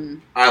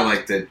 I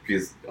liked it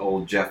because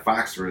old Jeff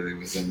Foxworthy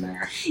was in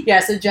there. Yeah,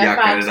 so Jeff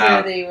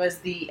Foxworthy was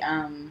the,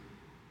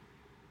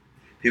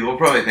 People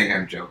probably think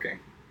I'm joking.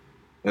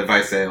 If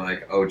I say,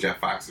 like, oh, Jeff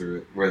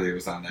Foxworthy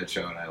was on that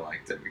show and I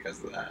liked it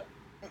because of that.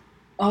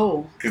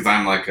 Oh. Because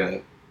I'm like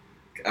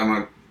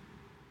I'm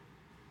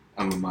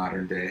a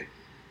modern day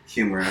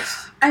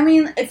humorist. I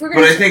mean, if we're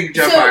going to... But I think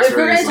Jeff Foxworthy if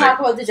we're going to talk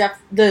about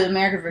the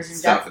American version,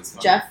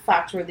 Jeff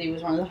Foxworthy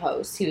was one of the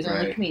hosts. He was one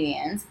of the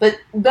comedians. But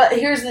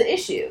here's the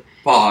issue.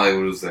 Paul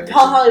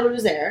Hollywood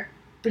was there.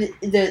 But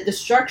the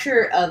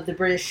structure of the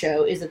British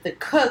show is that the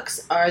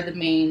cooks are the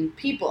main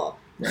people.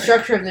 The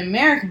structure of the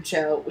American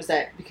show was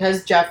that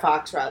because Jeff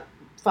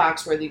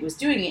Foxworthy was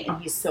doing it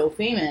and he's so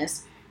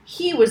famous,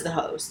 he was the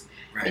host.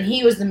 Right. And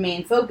he was the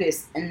main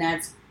focus, and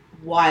that's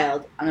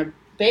wild on a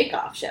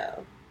bake-off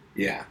show.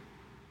 Yeah.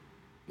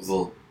 It was a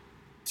little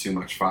too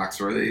much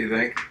Foxworthy, you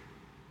think?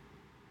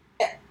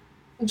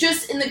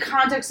 Just in the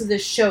context of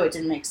this show, it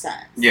didn't make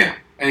sense. Yeah.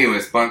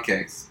 Anyways, bundt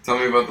cakes. Tell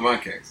me about the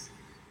bundt cakes.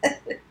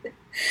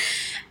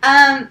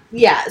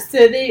 Yeah,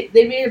 so they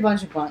made a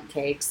bunch of bundt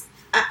cakes.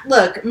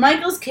 Look,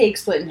 Michael's cake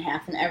split in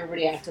half, and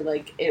everybody acted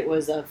like it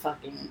was a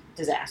fucking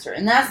disaster,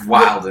 and that's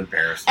wild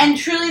embarrassment. And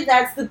truly,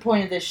 that's the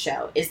point of this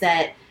show: is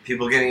that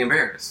people getting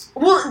embarrassed.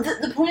 Well,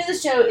 the point of the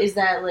show is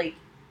that, like,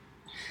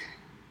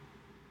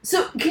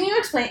 so can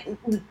you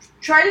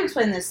try to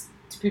explain this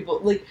to people,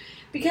 like,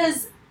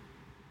 because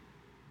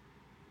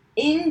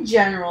in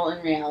general,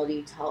 in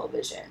reality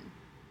television,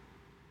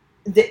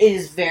 it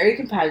is very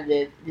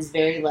competitive. It is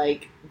very,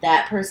 like,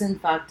 that person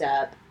fucked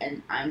up,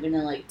 and I'm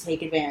gonna, like,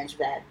 take advantage of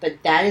that.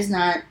 But that is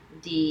not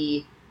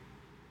the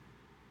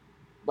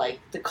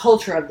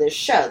culture of this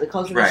show. The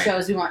culture of the show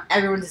is we want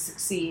everyone to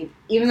succeed,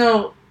 even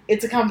though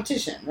it's a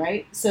competition,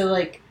 right? So,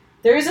 like,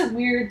 there is a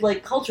weird,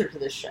 like, culture to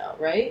this show,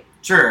 right?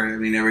 Sure. I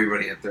mean,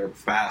 everybody at their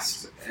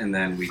best, and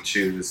then we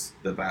choose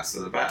the best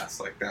of the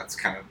best. Like, that's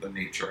kind of the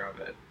nature of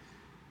it,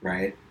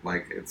 right?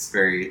 Like, it's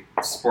very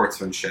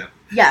sportsmanship.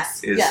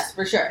 Yes,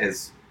 for sure.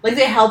 Like,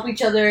 they help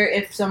each other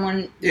if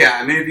someone... Yeah,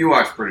 I mean, if you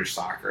watch British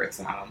soccer, it's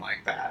not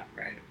unlike that,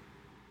 right?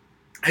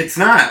 It's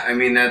not. I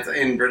mean, that's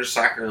in British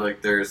soccer,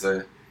 like, there's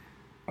a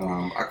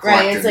collective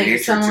right, it's like nature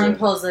if someone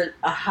pulls a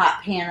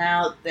hot pan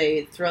out,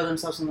 they throw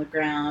themselves on the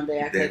ground, they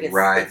act like it's... They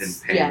writhe in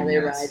pain. Yeah, they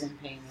writhe in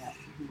pain, yeah.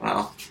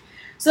 Well...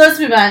 So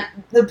let's move on.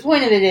 The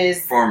point of it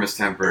is... Form is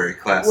temporary,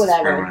 class is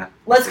permanent.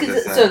 Let's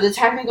get so the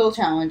technical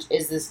challenge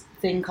is this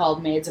thing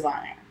called Maids of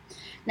Honor.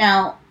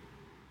 Now...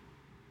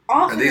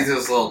 Are these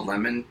those little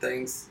lemon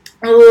things?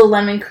 A little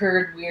lemon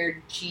curd,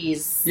 weird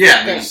cheese.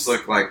 Yeah, they just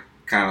look like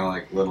kind of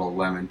like little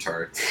lemon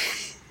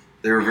tarts.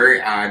 They were very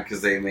odd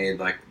because they made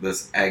like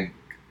this egg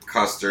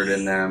custard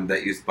in them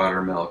that used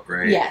buttermilk,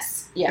 right?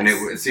 Yes. And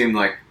it seemed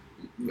like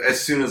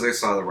as soon as I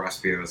saw the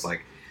recipe, I was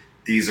like,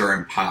 these are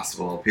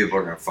impossible. People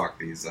are gonna fuck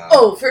these up.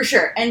 Oh, for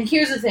sure. And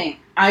here's the thing.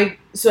 I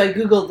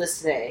googled this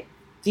today.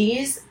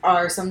 These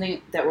are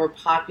something that were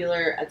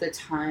popular at the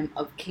time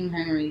of King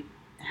Henry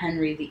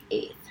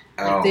VIII.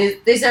 Oh,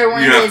 these are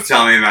one you of don't his... have to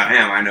tell me about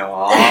him. I know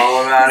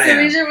all about him.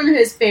 So these are one of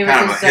his favorite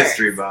desserts. Kind of a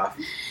history buff.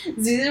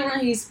 These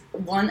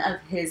are one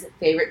of his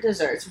favorite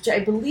desserts, which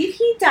I believe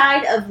he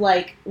died of,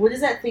 like, what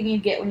is that thing you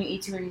get when you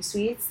eat too many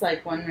sweets?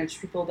 Like, when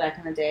rich people back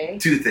in the day?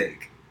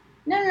 Toothache.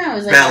 No, it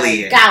was like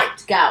bellyache.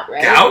 Gout,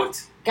 right?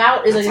 Gout?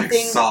 Gout is That's like a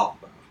thing...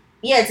 salt, though.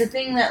 Yeah, it's a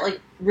thing that, like,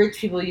 rich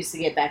people used to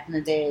get back in the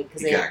day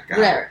because they... got gout.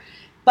 Whatever.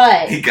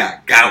 But... He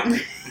got gout.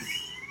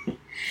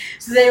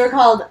 So they were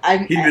called...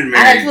 He'd been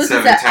married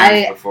 7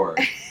 times before,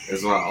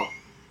 as well.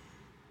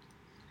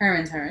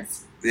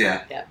 Herman's.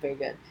 Yeah. Yeah, very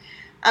good.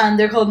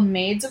 They're called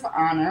Maids of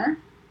Honor.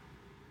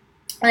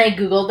 And I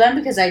googled them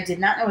because I did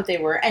not know what they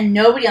were, and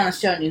nobody on the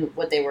show knew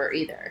what they were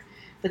either.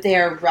 But they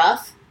are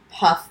rough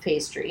puff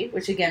pastry,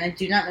 which again, I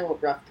do not know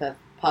what rough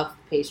puff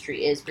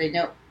pastry is, but I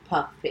know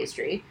puff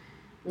pastry.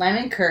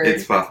 Lemon curd.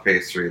 It's puff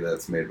pastry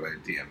that's made by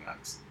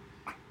DMX.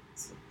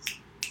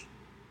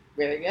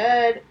 Very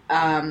good.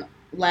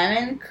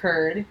 Lemon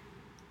curd,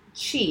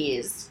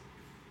 cheese,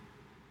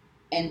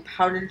 and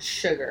powdered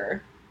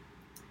sugar.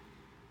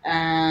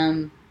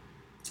 And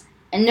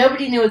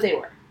nobody knew what they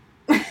were.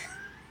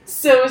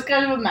 So it was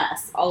kind of a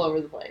mess all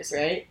over the place,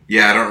 right?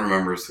 Yeah, I don't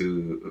remember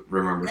who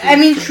remembers. I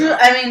mean,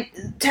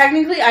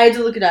 technically, I had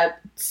to look it up.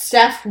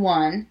 Steph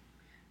won,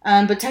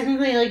 but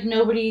technically, like,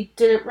 nobody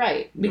did it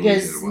right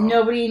because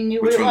nobody knew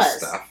what it was.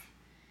 Which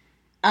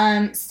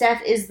one's Steph?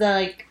 Steph is the,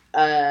 like,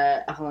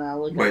 hold on,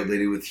 I'll look. White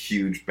lady with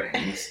huge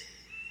bangs.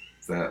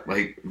 Is that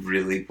like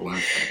really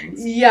blunt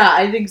things. Yeah,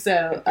 I think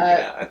so.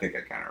 I think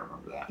I kind of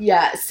remember that.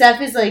 Yeah,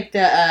 Seth is like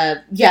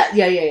the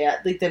yeah,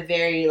 like the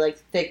very like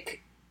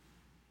thick,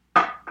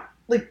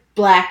 like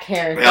black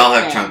hair. They all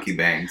have chunky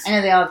bangs. I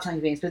know they all have chunky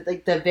bangs, but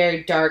like the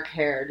very dark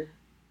haired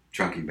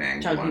chunky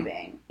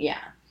bang. Yeah.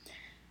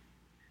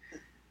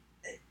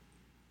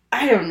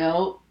 I don't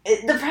know.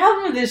 The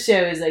problem with this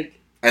show is like.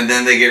 And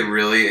then they get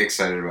really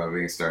excited about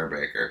being Star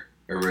Baker.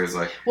 Everybody's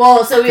like,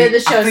 well, so we had the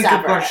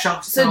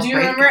showstopper. So do you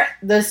remember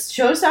the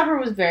showstopper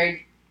was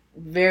very,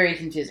 very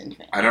confusing to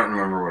me. I don't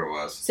remember what it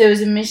was. So it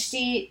was a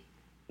Mishti.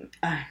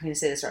 I'm gonna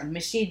say this wrong.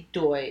 Mishti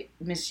Doi.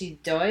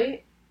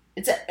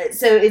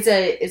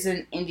 It's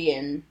an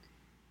Indian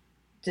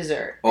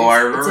dessert. Oh, I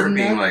remember it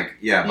being like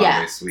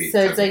Bombay sweet. So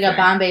it's like a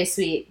Bombay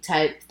sweet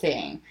type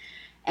thing,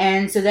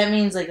 and so that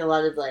means like a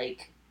lot of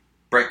like.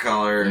 Bright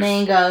colors,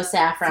 mango,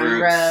 saffron,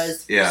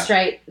 fruits, rose,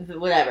 stripe,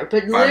 whatever.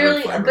 But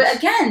literally, but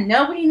again,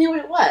 nobody knew what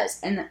it was,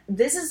 and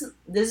this is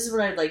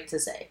what I'd like to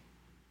say.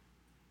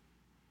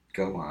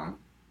 Go on.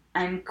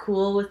 I'm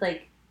cool with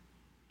like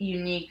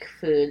unique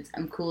foods.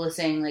 I'm cool with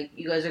saying like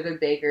you guys are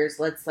good bakers.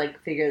 Let's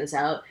like figure this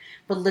out.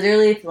 But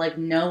literally, if like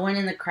no one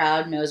in the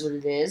crowd knows what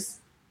it is,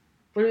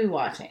 what are we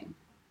watching?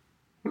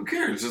 Who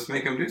cares? Just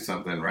make them do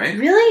something, right?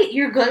 Really,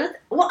 you're good with?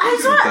 Well,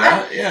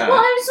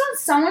 I just want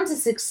someone to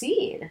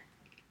succeed.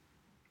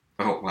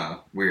 Oh,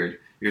 wow. Weird.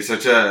 You're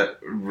such a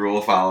rule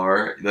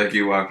follower. Like,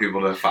 you want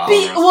people to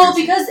follow.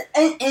 Because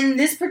in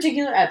this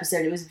particular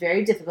episode, it was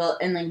very difficult.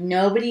 And, like,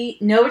 nobody,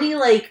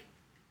 like...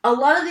 A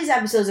lot of these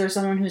episodes are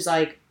someone who's,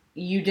 like,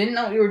 you didn't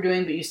know what you were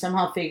doing, but you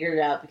somehow figured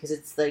it out because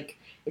it's, like...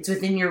 It's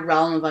within your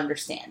realm of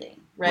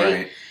understanding,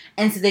 right?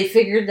 And so they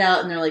figured it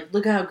out, and they're like,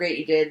 look how great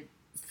you did.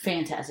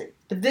 Fantastic.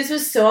 But this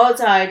was so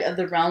outside of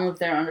the realm of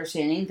their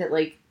understanding that,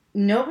 like,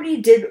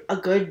 nobody did a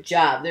good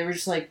job. They were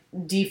just, like,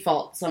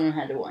 default. Someone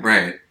had to win.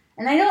 Right.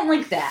 And I don't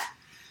like that.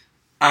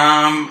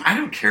 I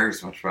don't care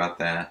as much about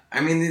that.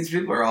 I mean, these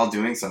people are all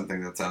doing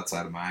something that's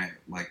outside of my,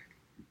 like,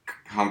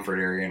 comfort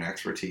area and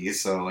expertise.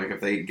 So, like,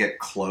 if they get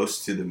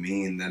close to the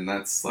mean, then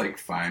that's, like,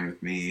 fine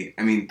with me.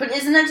 I mean... But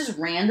isn't that just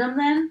random,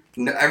 then?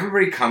 No,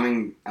 everybody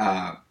coming,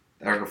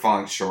 or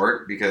falling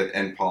short,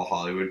 and Paul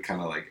Hollywood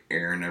kind of, like,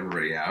 airing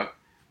everybody out.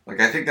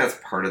 Like, I think that's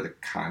part of the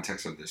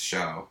context of this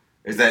show,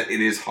 is that it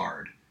is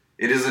hard.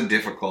 It is a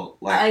difficult,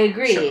 like, I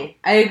agree. Show.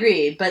 I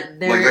agree, but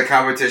like, the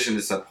competition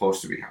is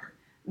supposed to be hard.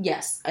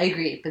 Yes, I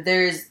agree, but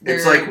there's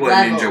it's like what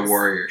levels. Ninja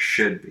Warrior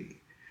should be.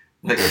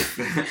 Like,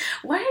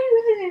 why are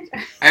you with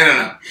Ninja? I don't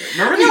know.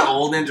 Remember the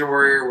old Ninja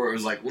Warrior where it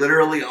was like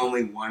literally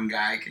only one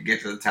guy could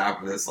get to the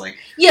top of this thing?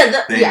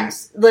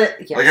 Yes.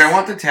 Like, I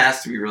want the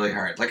task to be really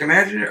hard. Like,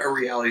 imagine a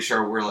reality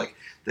show where like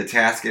the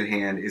task at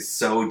hand is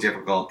so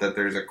difficult that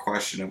there's a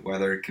question of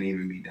whether it can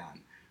even be done.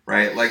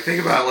 Right? Like,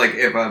 think about, like,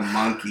 if a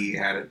monkey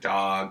had a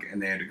dog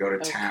and they had to go to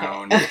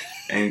town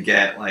and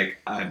get,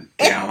 like, a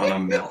gallon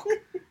of milk.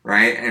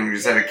 Right? And we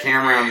just had a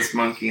camera on this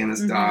monkey and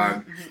this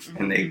dog,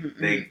 and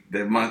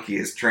the monkey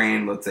is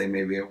trained, let's say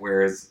maybe it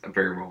wears a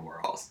pair of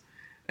overalls.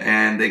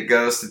 And it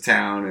goes to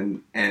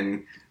town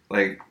and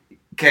like,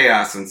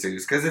 chaos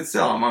ensues, because it's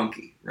still a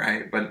monkey,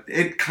 right? But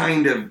it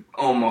kind of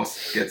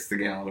almost gets the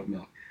gallon of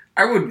milk.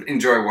 I would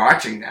enjoy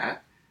watching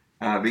that,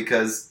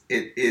 because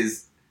it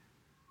is...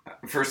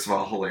 First of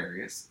all,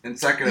 hilarious, and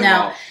second of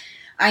all,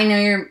 I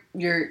know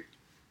you're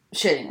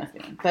shitting with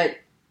me, but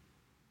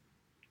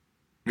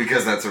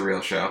because that's a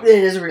real show. It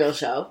is a real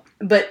show,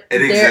 but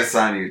it exists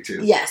on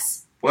YouTube.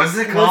 Yes. What's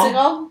it called?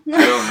 I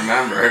don't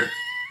remember.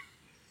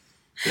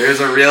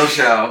 There's a real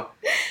show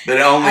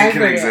that only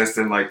can exist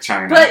in like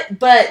China.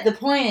 But the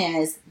point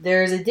is,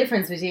 there's a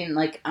difference between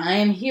like I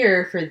am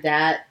here for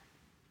that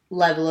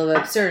level of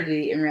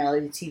absurdity in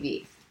reality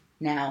TV.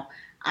 Now,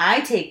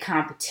 I take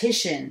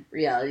competition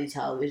reality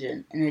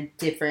television in a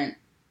different...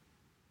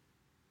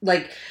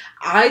 Like,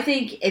 I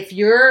think if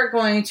you're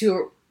going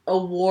to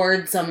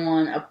award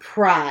someone a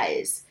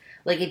prize,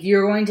 like if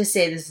you're going to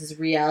say this is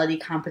reality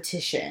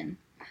competition,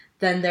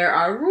 then there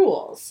are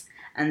rules.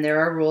 And there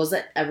are rules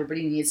that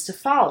everybody needs to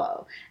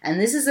follow. And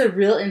this is a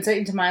real insight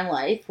into my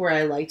life where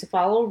I like to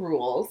follow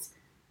rules,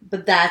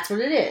 but that's what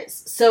it is.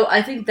 So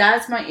I think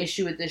that's my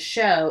issue with this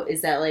show,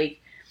 is that, like,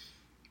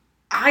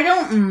 I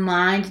don't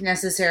mind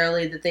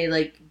necessarily that they,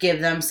 like, give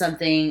them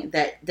something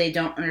that they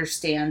don't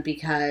understand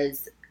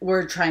because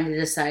we're trying to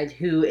decide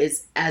who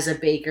is, as a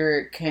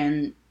baker,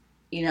 can,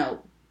 you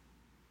know,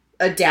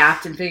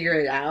 adapt and figure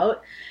it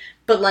out.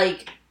 But,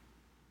 like,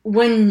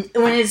 when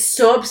it's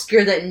so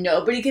obscure that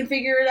nobody can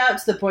figure it out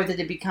to the point that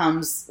it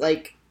becomes,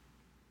 like...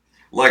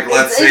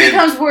 let's say... It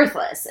becomes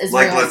worthless.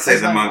 Let's say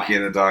the monkey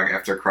and the dog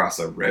have to cross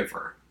a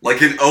river.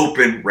 Like an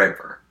open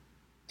river.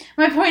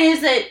 My point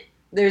is that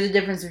there's a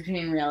difference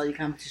between reality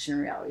competition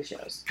and reality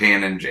shows.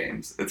 Pan and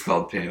James. It's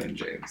called Pan and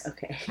James.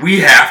 Okay. We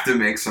have to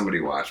make somebody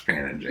watch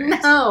Pan and James.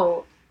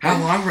 No. How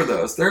long were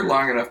those? They're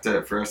long enough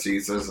for us to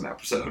use as an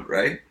episode,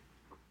 right?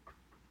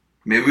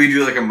 Maybe we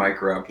do like a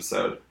micro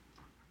episode.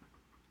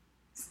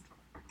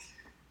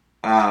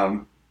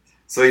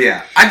 So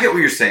yeah, I get what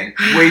you're saying.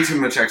 Way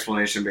too much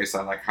explanation based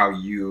on like how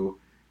you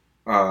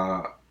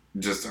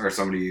just are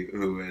somebody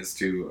who is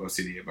too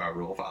OCD about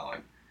rule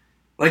following.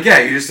 Like, yeah,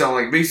 you just don't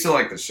like, but you still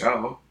like the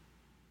show,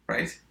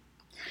 right?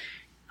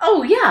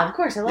 Oh, yeah, of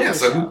course. I love the show. Yeah,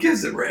 so who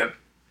gives a rip?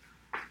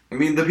 I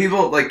mean, the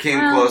people, like, came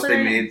close,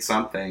 they made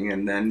something,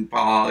 and then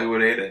Paul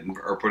Hollywood ate it,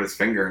 or put his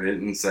finger in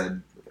it and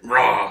said,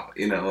 raw,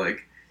 you know,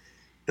 like,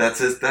 that's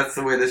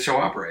the way the show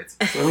operates.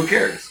 So who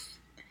cares?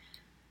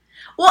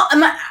 Well,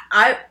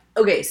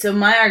 okay, so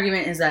my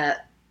argument is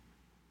that,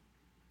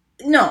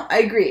 no, I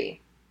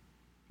agree.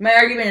 My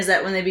argument is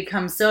that when they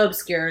become so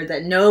obscure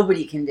that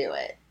nobody can do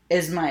it,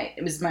 is my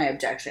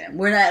objection.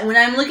 When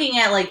I'm looking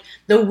at, like,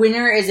 the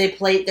winner is a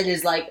plate that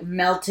is, like,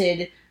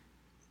 melted,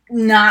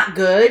 not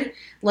good,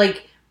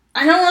 like,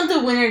 I don't want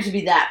the winner to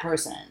be that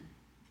person.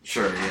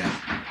 Sure,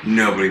 yeah.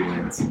 Nobody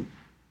wins.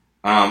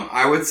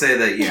 I would say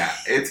that, yeah,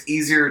 it's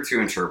easier to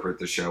interpret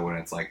the show when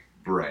it's, like,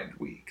 bread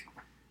week.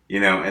 You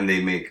know, and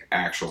they make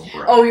actual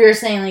bread. Oh, you're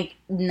saying, like,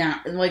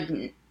 not,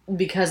 like,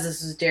 because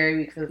this is Dairy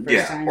Week for the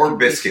first time. Yeah, or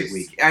Biscuit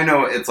Week. I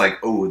know it's like,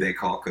 oh, they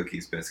call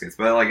cookies biscuits,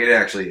 but, like, it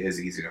actually is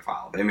easy to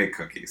follow. They make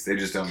cookies. They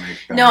just don't make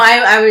them. No,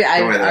 I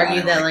would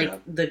argue that, like,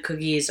 the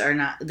cookies are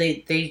not,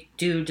 they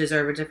do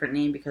deserve a different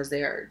name because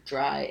they are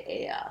dry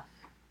AF.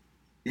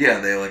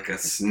 Yeah, they're like a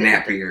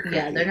snappier cookie.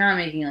 Yeah, they're not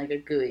making, like, a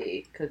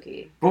gooey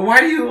cookie. But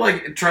why do you,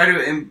 like, try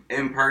to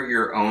impart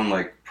your own,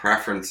 like,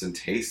 preference and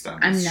taste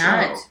on this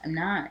show? I'm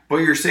not. But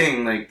you're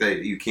saying, like, that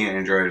you can't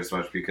enjoy it as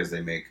much because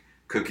they make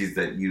cookies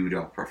that you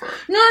don't prefer.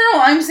 No,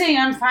 I'm saying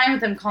I'm fine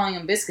with them calling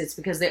them biscuits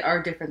because they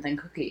are different than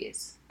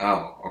cookies.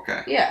 Oh,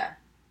 okay. Yeah.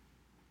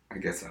 I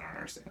guess I don't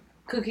understand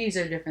that. Cookies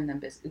are different than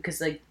biscuits because,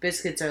 like,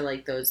 biscuits are,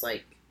 like, those,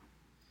 like...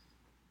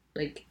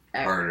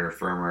 harder,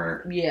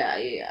 firmer.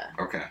 Yeah.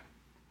 Okay.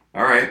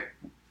 All right.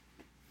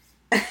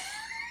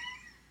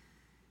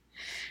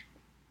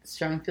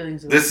 Strong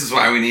feelings. This is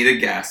why we need a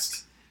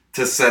guest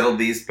to settle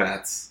these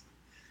bets,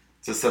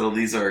 to settle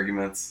these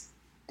arguments.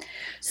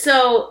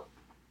 So,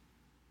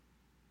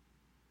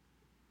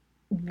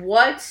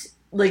 what,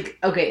 like,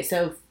 okay,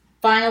 so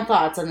final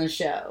thoughts on the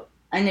show.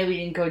 I know we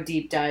didn't go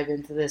deep dive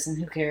into this, and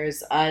who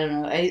cares? I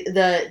don't know.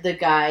 The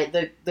guy,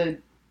 the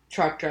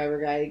truck driver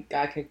guy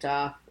got kicked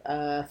off,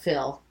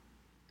 Phil.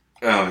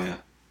 Oh, yeah.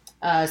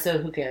 So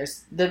who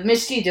cares? The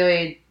Mishti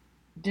Doi.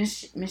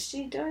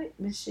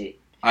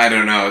 I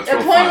don't know.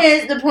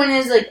 The point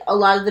is, like, a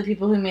lot of the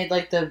people who made,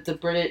 like, the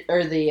British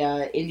or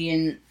the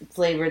Indian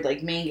flavored,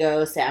 like,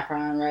 mango,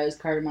 saffron, rose,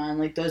 cardamom,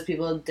 like, those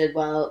people did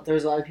well. There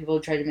was a lot of people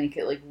who tried to make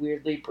it, like,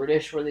 weirdly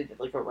British, where they did,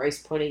 like, a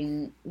rice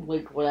pudding,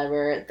 like,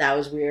 whatever. That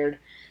was weird.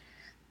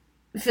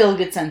 Phil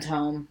gets sent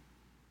home.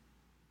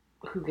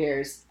 Who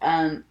cares?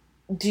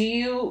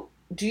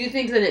 Do you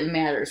think that it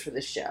matters for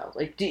the show?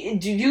 Like, do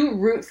you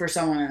root for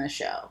someone on the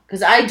show?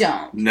 Because I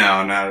don't.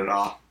 No, not at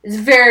all. It's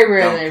very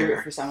rare that I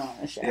root for someone on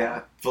the show.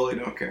 Yeah, fully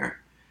don't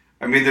care.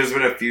 I mean, there's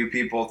been a few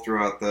people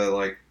throughout the,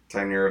 like,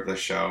 tenure of the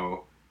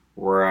show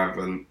where I've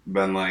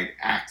been like,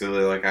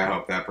 actively, like, I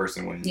hope that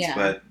person wins. Yeah.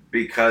 But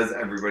because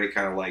everybody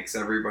kind of likes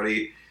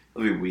everybody,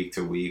 it'll be week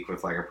to week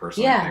with, like, a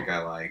person I think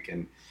I like.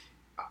 And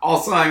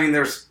also, I mean,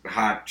 there's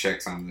hot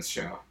chicks on this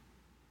show,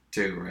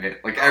 too,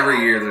 right? Like, every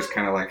year there's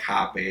kind of, like,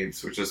 hot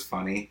babes, which is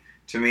funny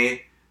to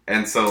me.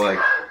 And so, like,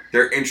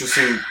 they're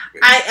interesting.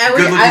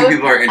 Good-looking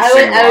people are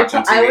interesting to watch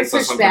on TV. I would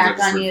push back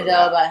on you,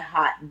 though, about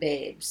hot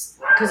babes.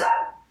 Because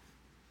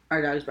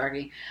our dog's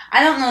barking.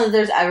 I don't know that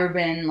there's ever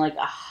been, like,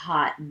 a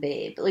hot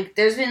babe. Like,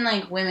 there's been,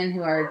 like, women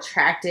who are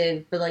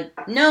attractive, but,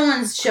 like, no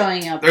one's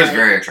showing up. There's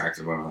very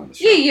attractive women on the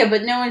show. Yeah,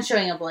 but no one's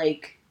showing up,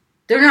 like...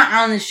 They're not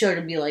on the show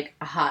to be, like,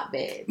 a hot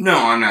babe. No,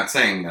 I'm not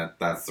saying that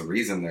that's the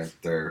reason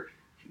they're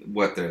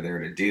what they're there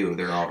to do.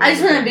 They're all.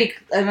 I want to be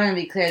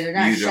clear. They're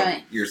not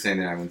showing. You're saying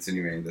that I'm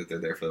insinuating that they're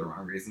there for the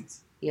wrong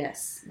reasons.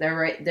 Yes, they're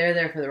right. They're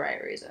there for the right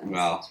reasons.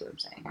 Well, that's what I'm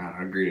saying.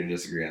 I agree to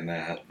disagree on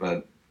that,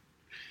 but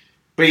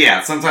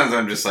yeah, sometimes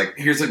I'm just like,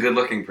 here's a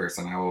good-looking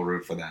person. I will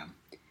root for them.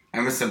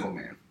 I'm a simple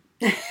man.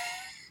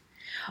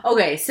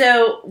 Okay,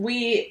 so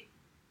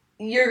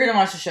you're gonna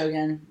watch the show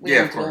again. We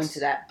don't have to go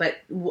into that, but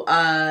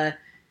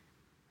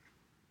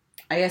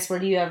I guess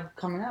what do you have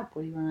coming up?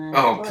 What do you want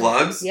to? Oh,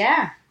 plugs?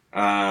 Yeah.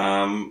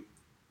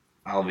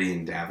 I'll be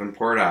in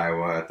Davenport,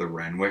 Iowa at the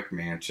Renwick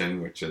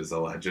Mansion, which is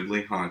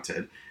allegedly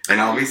haunted. And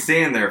I'll be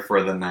staying there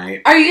for the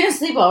night. Are you going to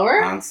sleep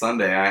over? On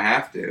Sunday, I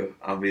have to.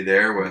 I'll be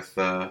there with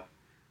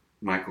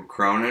Michael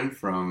Cronin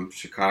from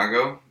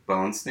Chicago,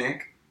 Bone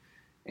Snake.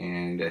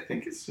 And I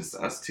think it's just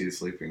us two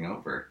sleeping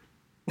over.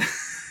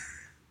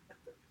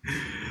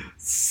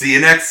 See you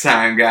next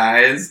time,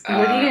 guys.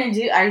 What are you going to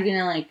do? Are you going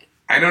to, like...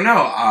 I don't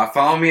know.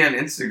 Follow me on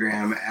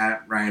Instagram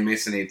at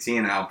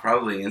RyanMason18. I'll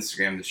probably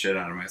Instagram the shit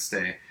out of my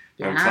stay.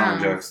 Yeah. I'm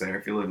telling jokes there.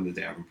 If you live in the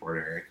Davenport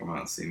area, come out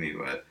and see me.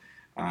 But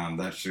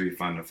that should be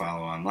fun to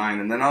follow online.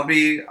 And then I'll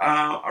be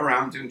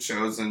around doing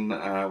shows in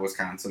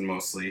Wisconsin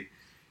mostly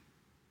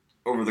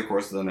over the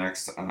course of the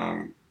next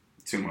 2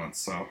 months.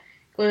 So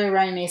go to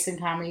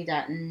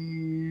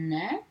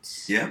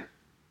RyanMasonComedy.net. Yeah.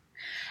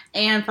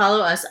 And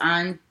follow us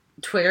on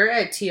Twitter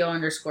at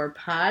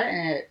TO_pod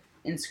and at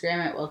Instagram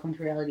at Welcome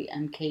to Reality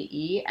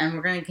MKE, and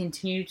we're going to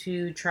continue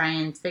to try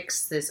and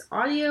fix this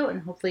audio,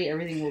 and hopefully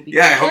everything will be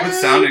good. I hope it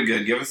sounded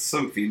good. Give us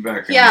some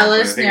feedback. Yeah,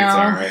 let us know.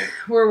 Right.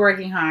 We're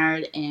working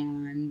hard,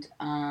 and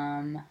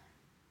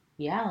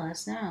let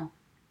us know.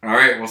 All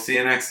right, we'll see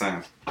you next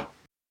time.